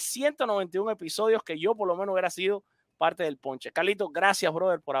en 191 episodios que yo por lo menos hubiera sido parte del ponche. Carlito, gracias,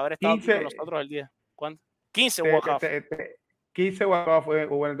 brother, por haber estado aquí con nosotros el día. ¿Cuánto? 15 walk-off. 15 walk-off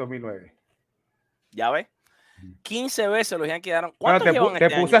hubo en el 2009. ¿Ya ves? 15 veces los Yankees quedaron. ¿Cuántos llevan te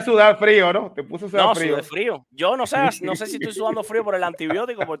puse a sudar frío, ¿no? Te puse a sudar frío. Sudé frío. Yo no sé si estoy sudando frío por el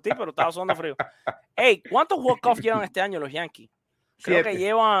antibiótico por ti, pero estaba sudando frío. Hey, ¿cuántos walk-off llevan este año los Yankees? Creo que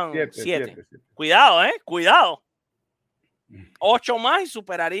llevan 7. Cuidado, Cuidado. 8 más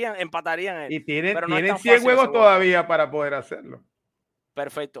y empatarían. Y tienen 100 juegos todavía para poder hacerlo.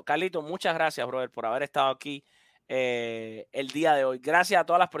 Perfecto. Carlito, muchas gracias, brother, por haber estado aquí el día de hoy. Gracias a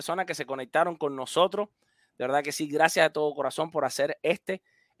todas las personas que se conectaron con nosotros. De verdad que sí, gracias de todo corazón por hacer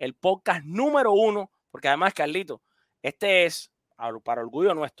el podcast número 1, porque además, Carlito, este es, para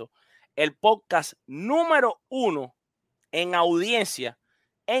orgullo nuestro, el podcast número 1 en audiencia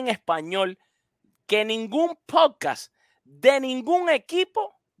en español que ningún podcast de ningún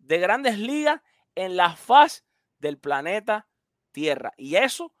equipo de Grandes Ligas en la faz del planeta Tierra. Y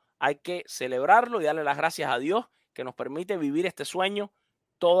eso hay que celebrarlo y darle las gracias a Dios que nos permite vivir este sueño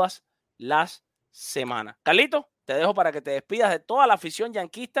todas las semanas. Carlito, te dejo para que te despidas de toda la afición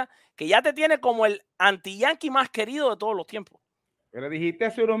yanquista que ya te tiene como el anti-yanqui más querido de todos los tiempos. Pero dijiste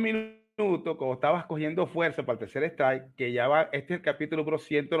hace unos minutos, como estabas cogiendo fuerza para el tercer strike, que ya va, este es el capítulo número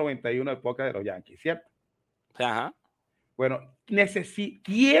 191 de podcast de los Yankees, ¿cierto? Ajá. Bueno,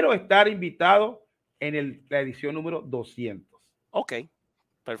 quiero estar invitado en la edición número 200. Ok,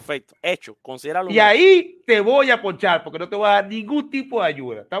 perfecto. Hecho, considéralo. Y ahí te voy a ponchar, porque no te voy a dar ningún tipo de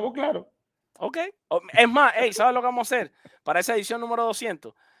ayuda. ¿Estamos claros? Ok. Es más, hey, ¿sabes lo que vamos a hacer? Para esa edición número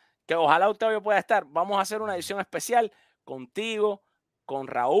 200, que ojalá Octavio pueda estar, vamos a hacer una edición especial contigo, con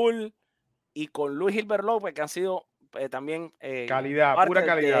Raúl y con Luis Gilbert López, que han sido también calidad, parte pura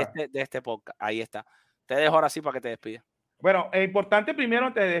calidad. de este podcast. Ahí está. Te dejo ahora sí para que te despidas. Bueno, es importante primero,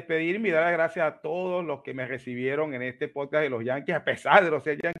 antes de despedirme, y dar las gracias a todos los que me recibieron en este podcast de los Yankees, a pesar de los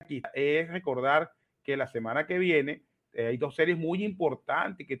ser Yankees, es recordar que la semana que viene hay dos series muy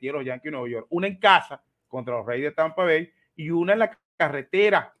importantes que tienen los Yankees de Nueva York. Una en casa contra los Reyes de Tampa Bay y una en la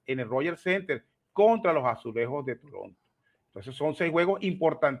carretera en el Rogers Center contra los Azulejos de Toronto. Entonces son 6 juegos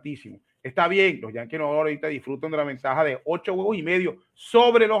importantísimos. Está bien, los Yankees de Nueva York ahorita disfrutan de la ventaja de 8 juegos y medio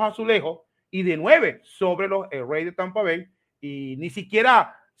sobre los Azulejos y de 9 sobre los Reyes de Tampa Bay, y ni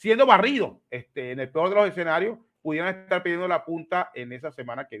siquiera siendo barridos en el peor de los escenarios pudieran estar pidiendo la punta en esa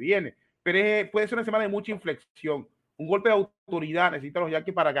semana que viene. Pero puede ser una semana de mucha inflexión, un golpe de autoridad necesitan los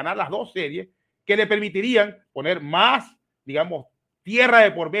Yankees para ganar las dos series que le permitirían poner más, digamos, tierra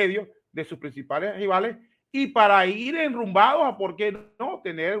de por medio de sus principales rivales y para ir enrumbados a, ¿por qué no?,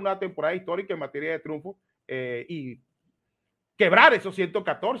 tener una temporada histórica en materia de triunfo y quebrar esos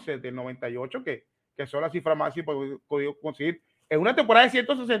 114 del 98, que son las cifras más que podido conseguir en una temporada de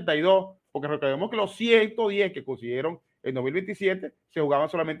 162, porque recordemos que los 110 que consiguieron en 2027 se jugaban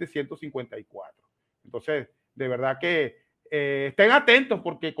solamente 154. Entonces, de verdad que estén atentos,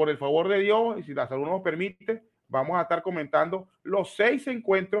 porque con el favor de Dios, y si la salud nos permite, vamos a estar comentando los 6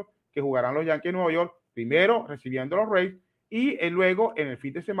 encuentros que jugarán los Yankees de Nueva York, primero recibiendo a los Rays y luego en el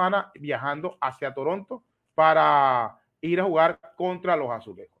fin de semana viajando hacia Toronto para ir a jugar contra los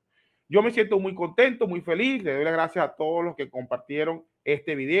Azulejos. Yo me siento muy contento, muy feliz. Le doy las gracias a todos los que compartieron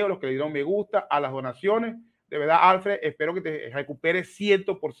este video, los que le dieron me gusta, a las donaciones. De verdad, Alfred, espero que te recuperes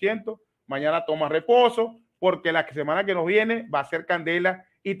 100%. Mañana toma reposo, porque la semana que nos viene va a ser candela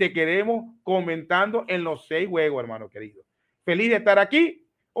y te queremos comentando en los 6 juegos, hermano querido. Feliz de estar aquí.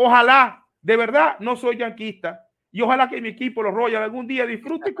 Ojalá, de verdad, no soy yanquista, y ojalá que mi equipo, los Royals, algún día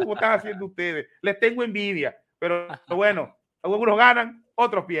disfruten como están haciendo ustedes. Les tengo envidia, pero bueno, algunos ganan,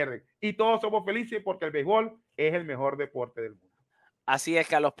 otros pierden. Y todos somos felices porque el béisbol es el mejor deporte del mundo. Así es,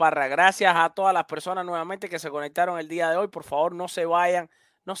 Carlos Parra. Gracias a todas las personas nuevamente que se conectaron el día de hoy. Por favor, no se vayan.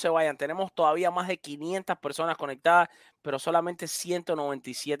 No se vayan. Tenemos todavía más de 500 personas conectadas, pero solamente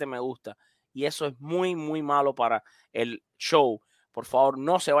 197 me gusta. Y eso es muy, muy malo para el show. Por favor,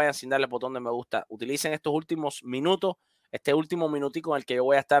 no se vayan sin darle el botón de me gusta. Utilicen estos últimos minutos, este último minutico en el que yo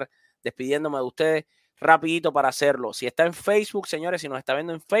voy a estar despidiéndome de ustedes rapidito para hacerlo. Si está en Facebook, señores, si nos está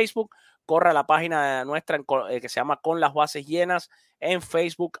viendo en Facebook, corra a la página nuestra que se llama Con las Bases Llenas en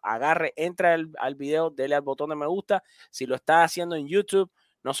Facebook, entra al video, dele al botón de me gusta. Si lo está haciendo en YouTube,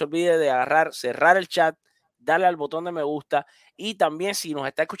 no se olvide de cerrar el chat, darle al botón de me gusta, y también si nos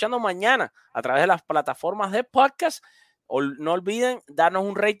está escuchando mañana a través de las plataformas de podcast, no olviden darnos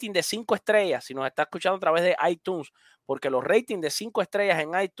un rating de 5 estrellas si nos está escuchando a través de iTunes, porque los ratings de 5 estrellas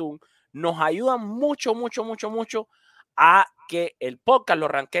en iTunes nos ayudan mucho, mucho, mucho, mucho a que el podcast lo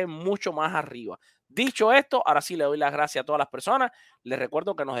ranquee mucho más arriba. Dicho esto, ahora sí le doy las gracias a todas las personas. Les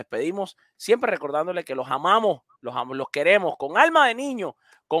recuerdo que nos despedimos siempre recordándole que los amamos, los queremos con alma de niño,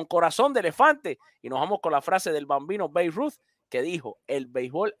 con corazón de elefante, y nos vamos con la frase del bambino Babe Ruth, que dijo: el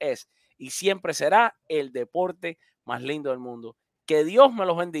béisbol es y siempre será el deporte más lindo del mundo. Que Dios me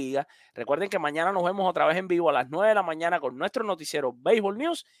los bendiga. Recuerden que mañana nos vemos otra vez en vivo a las 9 de la mañana con nuestro noticiero Baseball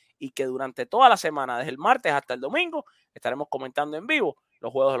News, y que durante toda la semana, desde el martes hasta el domingo, estaremos comentando en vivo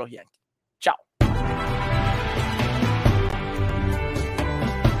los juegos de los Yankees.